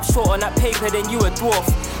coming up short on that paper then you a dwarf.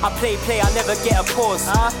 I play, I never get a pause.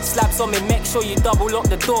 Slaps on me, make sure you double lock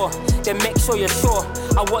the door. Then make sure you're sure.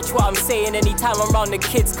 I watch what I'm saying anytime I'm around the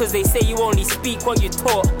kids, cause they say you only speak what you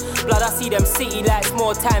taught. Blood, I see them city lights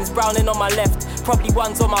more times, Browning on my left. Probably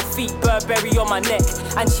one's on my feet, Burberry on my neck.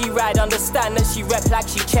 And she ride, understand that she rep like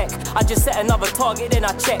she check. I just set another target, then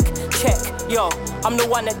I check. Yo, I'm the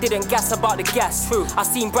one that didn't gas about the gas. True. I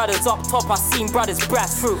seen brothers up top, I seen brothers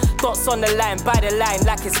brass. True. Dots on the line, by the line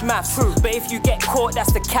like it's maths. True. But if you get caught,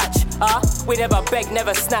 that's the catch. We never beg,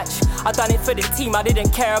 never snatch. I done it for the team, I didn't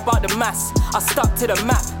care about the mass. I stuck to the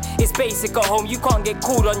map. It's basic at home, you can't get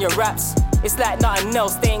called on your raps. It's like nothing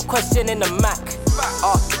else, they ain't questioning the Mac.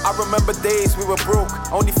 I remember days we were broke.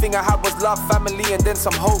 Only thing I had was love, family, and then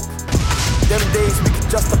some hope. Them days we could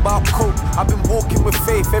just about cope. I've been walking with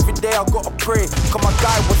faith, every day I gotta pray. Cause my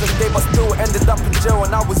guy wasn't there but still ended up in jail.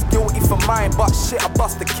 And I was guilty for mine, but shit, I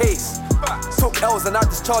bust the case. Took L's and I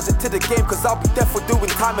discharged it to the game. Cause I'll be dead for doing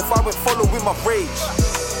time if I went following my rage.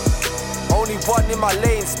 Only one in my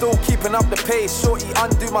lane, still keeping up the pace. Shorty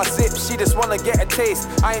undo my zip, she just wanna get a taste.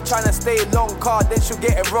 I ain't tryna stay long, car, then she'll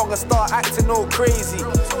get it wrong and start acting all crazy.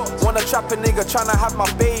 Wanna trap a nigga tryna have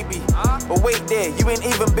my baby. But wait there, you ain't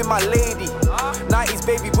even been my lady. 90s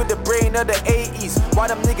baby with the brain of the 80s. Why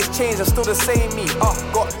them niggas change, I'm still the same me.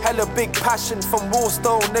 Got hella big passion from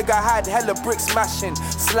Wallstone, nigga had hella brick smashing.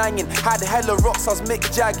 Slanging, had hella rocks, I was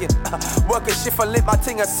Mick Jagging. Working shift, I lit my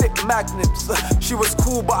ting, I sip magnums. She was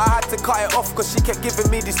cool, but I had to cut it off, cause she kept giving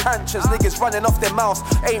me these tantrums. Niggas running off their mouths,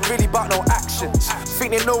 ain't really about no action.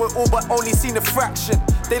 Think they know it all, but only seen a fraction.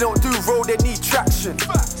 They don't do road, they need traction.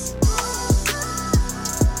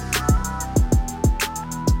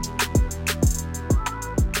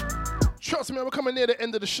 Trust me, we're coming near the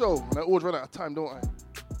end of the show, and I always run out of time, don't I?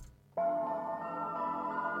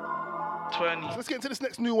 20. So let's get into this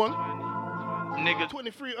next new one. Nigga.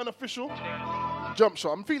 23 unofficial. Jump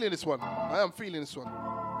shot. I'm feeling this one. I am feeling this one.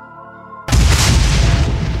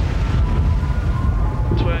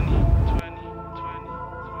 20.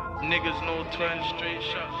 Niggas no 20. Straight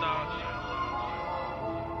shut down.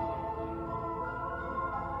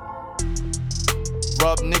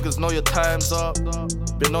 Rub niggas know your time's up.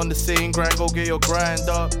 Been on the same grind, go get your grind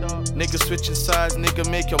up. Nigga switching sides, nigga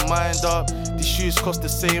make your mind up. These shoes cost the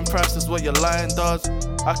same price as what your line does.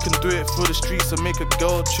 I can do it through the streets and make a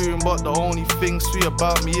girl tune, but the only thing sweet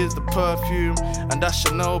about me is the perfume, and that's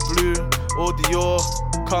Chanel Blue or Dior.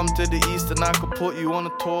 Come to the east and I can put you on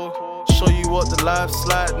a tour. Show you what the life's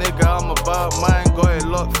like, nigga, I'm about mine. Got it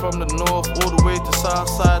locked from the north all the way to south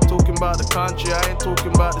side. Talking about the country, I ain't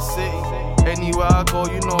talking about the city. Anywhere I go,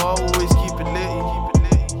 you know I always keep it litty.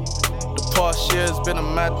 The past year's been a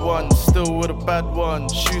mad one, still with a bad one.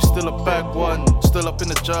 Shoes still a bag one, still up in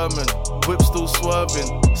the German. Whip still swerving,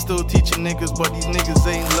 still teaching niggas, but these niggas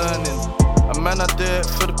ain't learning. A man, I do it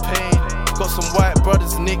for the pain. Got some white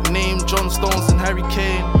brothers nicknamed John Stones and Harry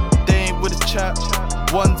Kane. They ain't with a chat,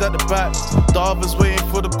 one's at the back. The other's waiting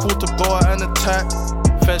for the call to go out and attack.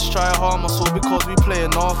 Feds try to harm us all because we play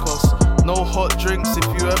Narcos. No hot drinks if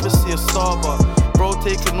you ever see a Starbucks. Bro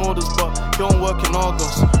taking orders but he don't work in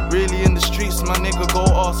August. Really in the streets, my nigga, go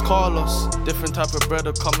ask Carlos. Different type of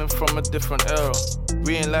brother coming from a different era.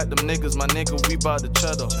 We ain't like them niggas, my nigga, we bout the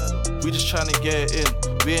cheddar. We just tryna get it in,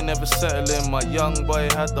 we ain't never settling. My young boy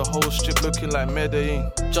had the whole strip looking like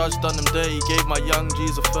Medellin. Judge done them dirty, gave my young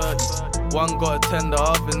G's a 30. One got a 10, the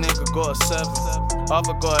other nigga got a 7.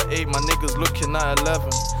 Other got an 8, my niggas looking at 11.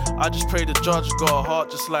 I just pray the judge got a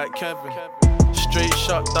heart just like Kevin. Straight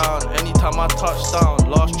shut down, anytime I touch down.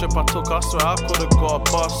 Last trip I took, I swear I could've got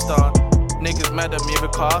a bus down. Niggas mad at me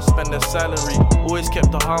because I spend their salary. Always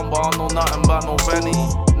kept a humble, I don't know nothing about no vanity.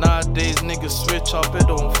 Nowadays niggas switch up, it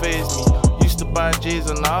don't faze me. Used to buy J's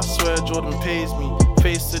and I swear Jordan pays me.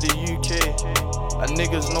 Face to the UK, and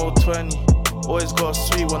niggas know 20. Always got a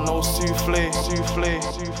sweet one, no souffle.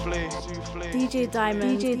 DJ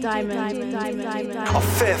Diamond. I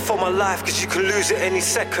fear for my life cause you can lose it any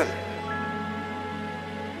second.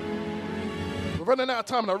 We're running out of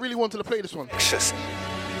time and I really wanted to play this one.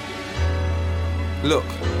 Look,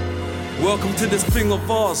 welcome to this thing of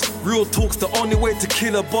ours. Real talk's the only way to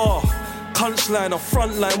kill a bar. Punchline or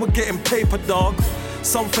frontline, we're getting paper, dog.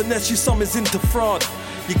 Some finesse you, some is into fraud.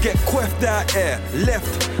 You get queffed out here,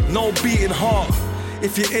 left, no beating heart.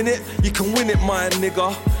 If you're in it, you can win it, my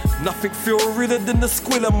nigga. Nothing feel realer than the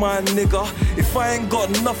squiller, my nigga. If I ain't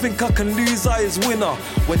got nothing, I can lose, I is winner.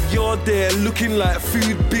 When you're there looking like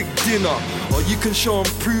food, big dinner. Or you can show and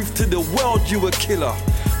prove to the world you a killer.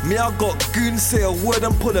 Me, I got goons say a word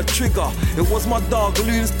and pull a trigger. It was my dog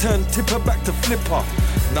Loon's turn, tipper back to flipper.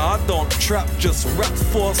 Nah, I don't trap, just rap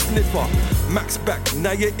for a sniffer. Max back,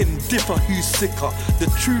 now you're in differ, who's sicker?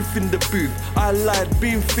 The truth in the booth, I lied,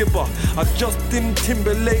 being fibber. I Justin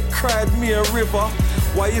Timberlake cried me a river.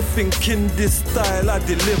 Why you thinking this style I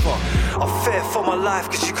deliver? I fear for my life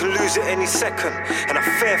cause you can lose it any second. And I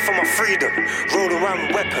fear for my freedom, rolling around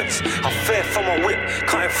with weapons. I fear for my whip,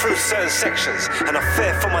 cutting through certain sections. And I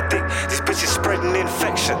fear for my dick, this bitch is spreading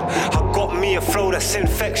infection. I got me a flow that's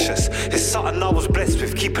infectious. It's something I was blessed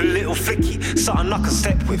with, keep a little flicky, something I can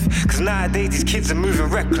step with. Cause nowadays these kids are moving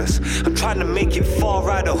reckless. I'm trying to make it far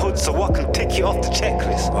right the hood so I can tick it off the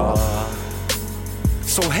checklist.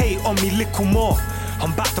 So hate on me little more.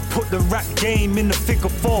 I'm about to put the rap game in the figure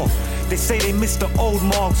 4. They say they miss the old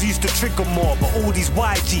marks, used to trigger more. But all these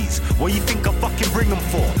YGs, what you think I fucking bring them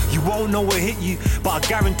for? You won't know what hit you, but I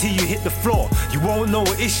guarantee you hit the floor. You won't know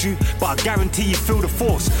what issue, but I guarantee you feel the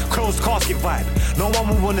force. Closed casket vibe, no one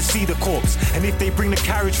will wanna see the corpse. And if they bring the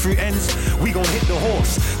carriage through ends, we gon' hit the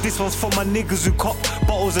horse. This one's for my niggas who cop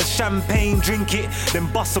bottles of champagne, drink it,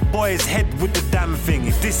 then bust a boy's head with the damn thing.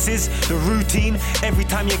 If this is the routine, every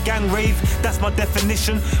time you gang rave, that's my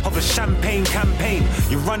definition of a champagne campaign.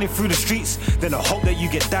 You're running through the streets, then I hope that you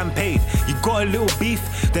get damn paid. You got a little beef,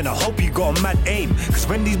 then I hope you got a mad aim. Cause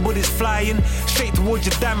when these bullets flying straight towards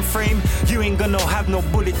your damn frame, you ain't gonna have no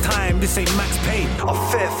bullet time, this ain't Max Payne.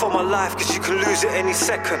 I fear for my life cause you can lose it any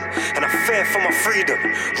second. And I fear for my freedom,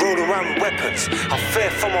 roll around with weapons. I fear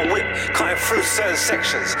for my whip, cutting through certain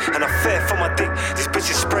sections. And I fear for my dick, this bitch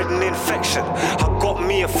is spreading infection. I got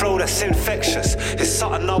me a flow that's infectious. It's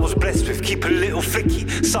something I was blessed with, keep a little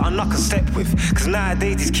flicky, something I can step with. Cause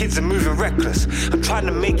nowadays these kids are moving reckless. I'm trying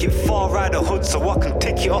to make it far out of hood so I can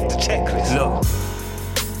tick it off the checklist.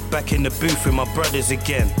 Look, back in the booth with my brothers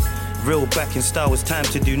again. Real back in style, it's time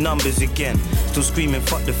to do numbers again. Still screaming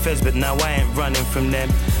fuck the feds, but now I ain't running from them.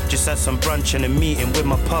 Just had some brunch and a meeting with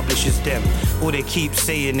my publishers them. All they keep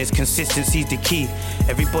saying is consistency's the key.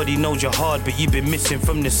 Everybody knows you're hard, but you've been missing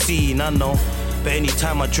from the scene, I know. But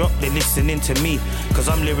anytime I drop, they're listening to me. Cause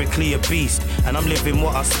I'm lyrically a beast, and I'm living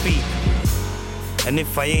what I speak. And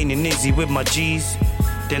if I ain't in Izzy with my G's,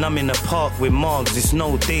 then I'm in the park with Margs, it's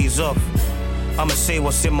no days off. I'ma say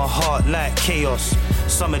what's in my heart like chaos.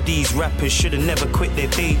 Some of these rappers should've never quit their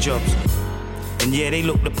day jobs. And yeah, they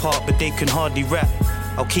look the part, but they can hardly rap.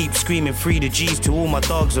 I'll keep screaming free the G's till all my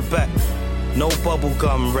dogs are back. No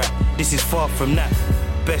bubblegum rap, this is far from that.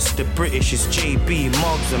 Best the British is JB,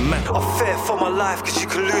 Margs and Mac. I fear for my life cause you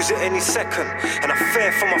can lose it any second. And I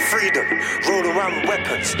fear for my freedom, roll around with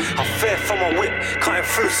weapons. I fear for my whip, cutting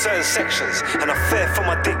through certain sections. And I fear for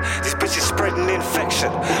my dick, this bitch is spreading infection.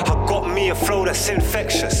 I got me a flow that's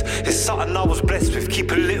infectious. It's something I was blessed with,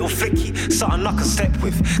 keep a little flicky, something I can step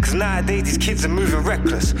with. Cause nowadays these kids are moving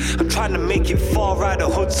reckless. I'm trying to make it far out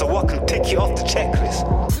of hood so I can tick it off the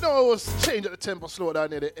checklist. You know, I was changing the tempo slow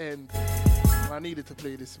down near the end. I needed to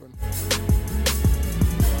play this one.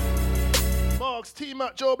 Marks,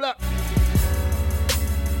 T-Mac, Joe Black.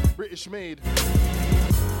 British made.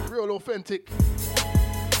 Real authentic.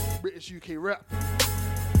 British UK rap.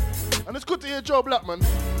 And it's good to hear Joe Black, man.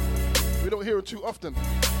 We don't hear it too often.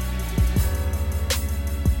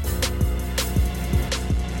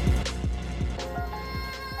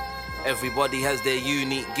 Everybody has their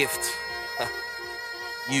unique gift.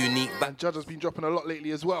 Unique back. And Judge has been dropping a lot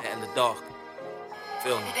lately as well. In the dark.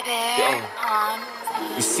 Feel me?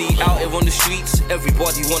 You see, out here on the streets,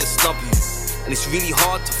 everybody wanna snub you. And it's really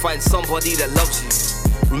hard to find somebody that loves you.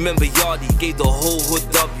 Remember Yardie gave the whole hood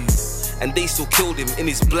W, and they still killed him in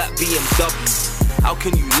his black BMW. How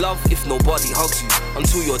can you love if nobody hugs you?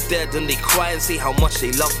 Until you're dead and they cry and say how much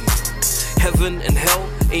they love you. Heaven and hell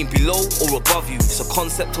ain't below or above you. It's a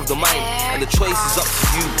concept of the mind, and the choice is up to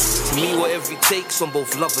you. To me, whatever it takes on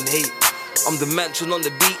both love and hate. I'm the mansion on the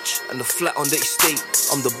beach and the flat on the estate.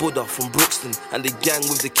 I'm the Buddha from Brookston and the gang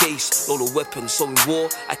with the case. All the weapons, so in war,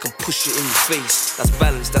 I can push it in your face. That's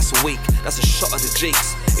balance, that's awake, that's a shot of the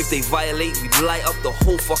Jakes. If they violate, we light up the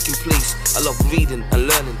whole fucking place. I love reading and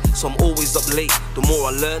learning, so I'm always up late. The more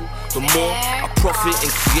I learn, the more I profit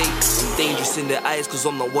and create. I'm dangerous in their eyes cause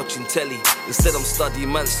I'm not watching telly. Instead I'm studying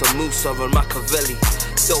Mansa Musa and Machiavelli.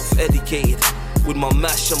 Self-educated, with my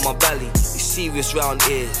mash and my belly. It's serious round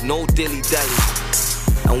here, no dilly-dally.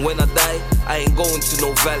 And when I die, I ain't going to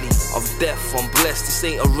no valley of death. I'm blessed, this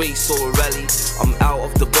ain't a race or a rally. I'm out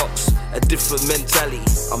of the box, a different mentality.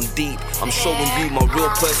 I'm deep, I'm showing you my real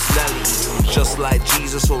personality. I'm just like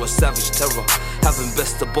Jesus or a savage terror, having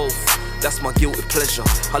best of both, that's my guilty pleasure.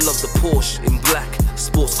 I love the Porsche in black,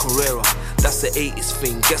 sports Carrera. That's the 80s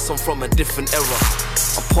thing, guess I'm from a different era.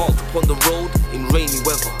 I'm parked upon the road in rainy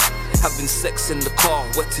weather, having sex in the car,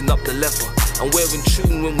 wetting up the leather. And we're in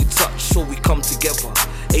tune when we touch, so we come together.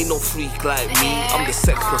 Ain't no freak like me, I'm the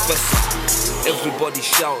sex professor. Everybody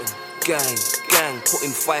shouting, gang, gang,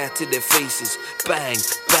 putting fire to their faces. Bang,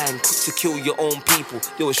 bang, quick to kill your own people.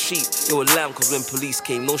 You're a sheep, you're a lamb, cause when police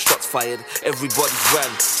came, no shots fired. Everybody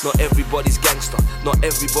ran, not everybody's gangster, not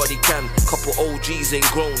everybody can. Couple OGs ain't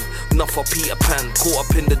grown, enough for Peter Pan. Caught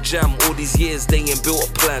up in the jam, all these years they ain't built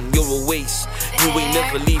a plan. You're a waste, you ain't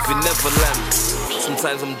never leaving Neverland.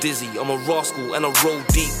 Sometimes I'm dizzy, I'm a rascal and I roll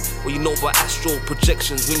deep. Well, you know about astral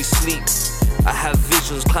projections when you sleep. I have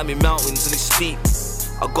visions climbing mountains and it's steep.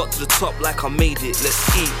 I got to the top like I made it,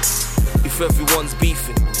 let's eat. If everyone's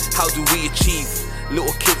beefing, how do we achieve?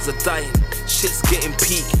 Little kids are dying, shit's getting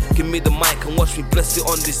peak. Give me the mic and watch me bless it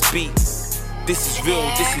on this beat. This is real,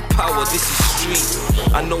 this is power, this is street.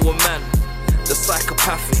 I know a man, the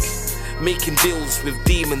psychopathic, making deals with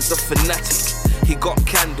demons, a fanatic. He got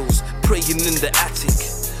candles, praying in the attic.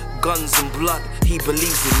 Guns and blood, he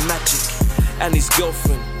believes in magic. And his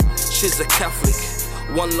girlfriend, she's a Catholic.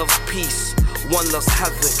 One loves peace, one loves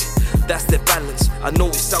havoc. That's their balance, I know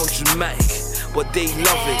it sounds dramatic, but they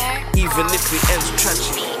love it, even if it ends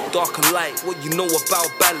tragic. Dark and light, what you know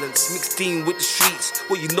about balance. Mixed in with the streets,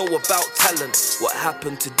 what you know about talent. What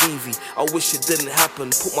happened to Devi? I wish it didn't happen.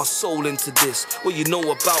 Put my soul into this, what you know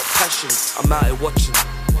about passion. I'm out here watching,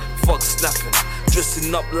 fuck snapping,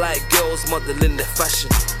 dressing up like girls, modeling their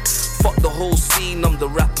fashion. Fuck the whole scene, I'm the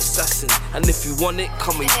rap assassin. And if you want it,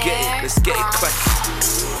 come and get it, let's get it cracking.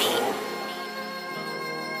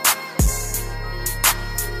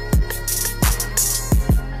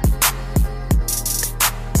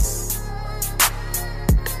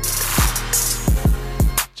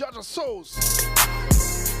 Judge of Souls.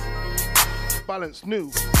 Balance new.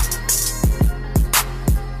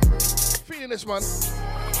 Feeling this, man.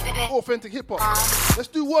 Authentic hip hop. Let's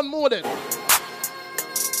do one more then.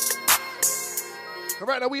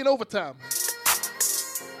 Right now we in overtime.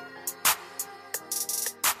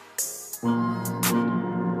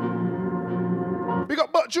 Big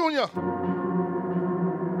up Buck Jr.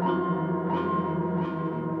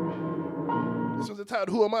 This one's entitled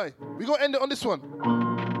Who Am I? We gonna end it on this one.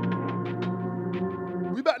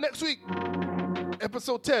 We back next week.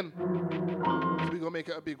 Episode 10. We gonna make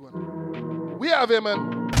it a big one. We out of here,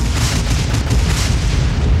 man.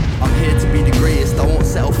 I'm here to be the greatest, I won't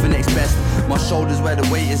settle for next best. My shoulders where the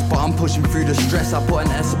weight is, but I'm pushing through the stress. I put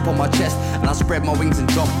an S upon my chest, and I spread my wings and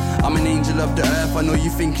jump. I'm an angel of the earth, I know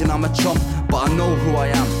you thinking I'm a chump, but I know who I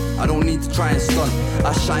am, I don't need to try and stunt.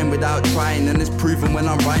 I shine without trying, and it's proven when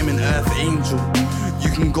I'm rhyming. Earth angel,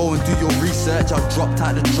 you can go and do your research. I've dropped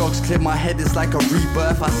out the drugs, cleared my head, it's like a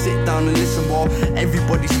rebirth. I sit down and listen while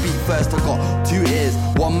everybody speak first. I got 2 ears,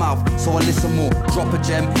 1 mouth, so I listen more. Drop a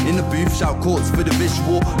gem in the booth, shout quotes for the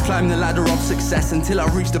visual. Climb the ladder of success until I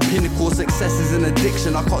reach the pinnacle. Success is an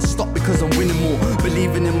addiction, I can't stop because I'm winning more.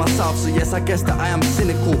 Believing in myself, so yes, I guess that I am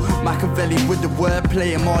cynical. Machiavelli with the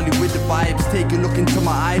wordplay and Marley with the vibes. Take a look into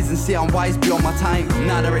my eyes and see I'm wise beyond my time.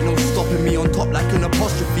 Now there ain't no stopping me, on top like an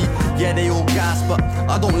apostrophe. Yeah, they all gas, but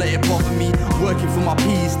I don't let it bother me. Working for my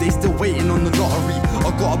P's, they still waiting on the lottery. I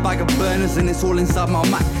got a bag of burners and it's all inside my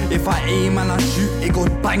Mac. If I aim and I shoot, it goes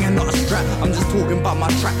bang and not a strap. I'm just talking about my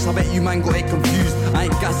tracks, I bet you man got it confused. I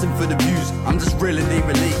ain't gassing for the views, I'm just real and they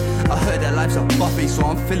relate. I heard that life's a buffet, so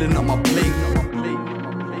I'm filling up my plate.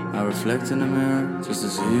 I reflect in the mirror, just to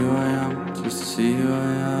see who I am, just to see who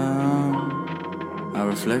I am. I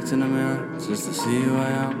reflect in the mirror, just to see who I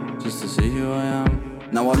am, just to see who I am.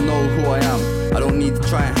 Now I know who I am, I don't need to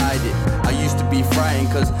try and hide it. I used to be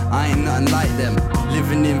frightened cause I ain't nothing like them.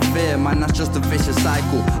 Living in fear, man, that's just a vicious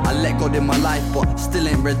cycle. I let God in my life, but still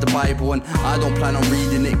ain't read the Bible. And I don't plan on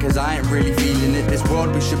reading it, cause I ain't really feeling it. This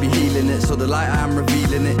world, we should be healing it, so the light I am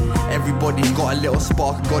revealing it. Everybody's got a little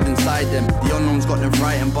spark of God inside them. The unknown's got them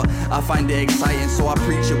frightened, but I find it exciting. So I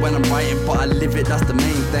preach it when I'm writing, but I live it, that's the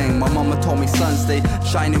main thing. My mama told me, son, stay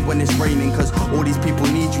shining when it's raining, cause all these people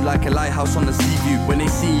need you like a lighthouse on the sea view. When they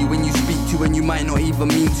see you, when you speak to, and you might not even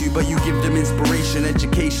mean to, but you give them inspiration.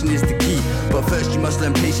 Education is the key, but first you must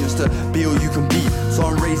learn patience to be all you can be. So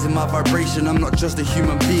I'm raising my vibration, I'm not just a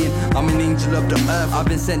human being, I'm an angel of the earth, I've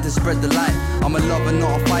been sent to spread the light. I'm a lover,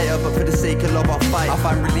 not a fighter, but for the sake of love I fight. I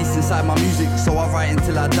find release inside my music, so I write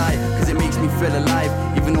until I die, cause it makes me feel alive,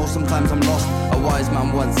 even though sometimes I'm lost. A wise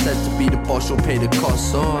man once said, to be the boss you'll pay the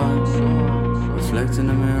cost. So I reflect in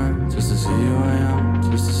the mirror, just to see who I am,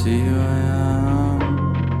 just to see who I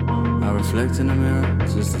am. I reflect in the mirror,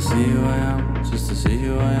 just to see who I am, just to see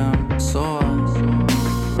who I am. So I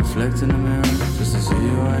reflect in the mirror, just to see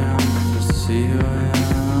who I am, just to see who I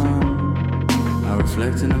am. I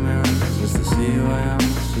reflect in the mirror, just to see who I am,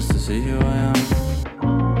 just to see who I am.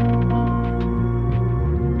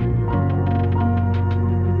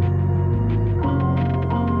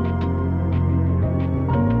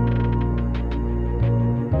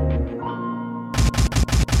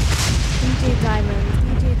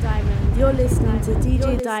 You're listening to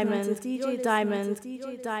DJ Diamond, DJ Diamond,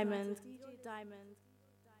 DJ Diamond, DJ Diamond.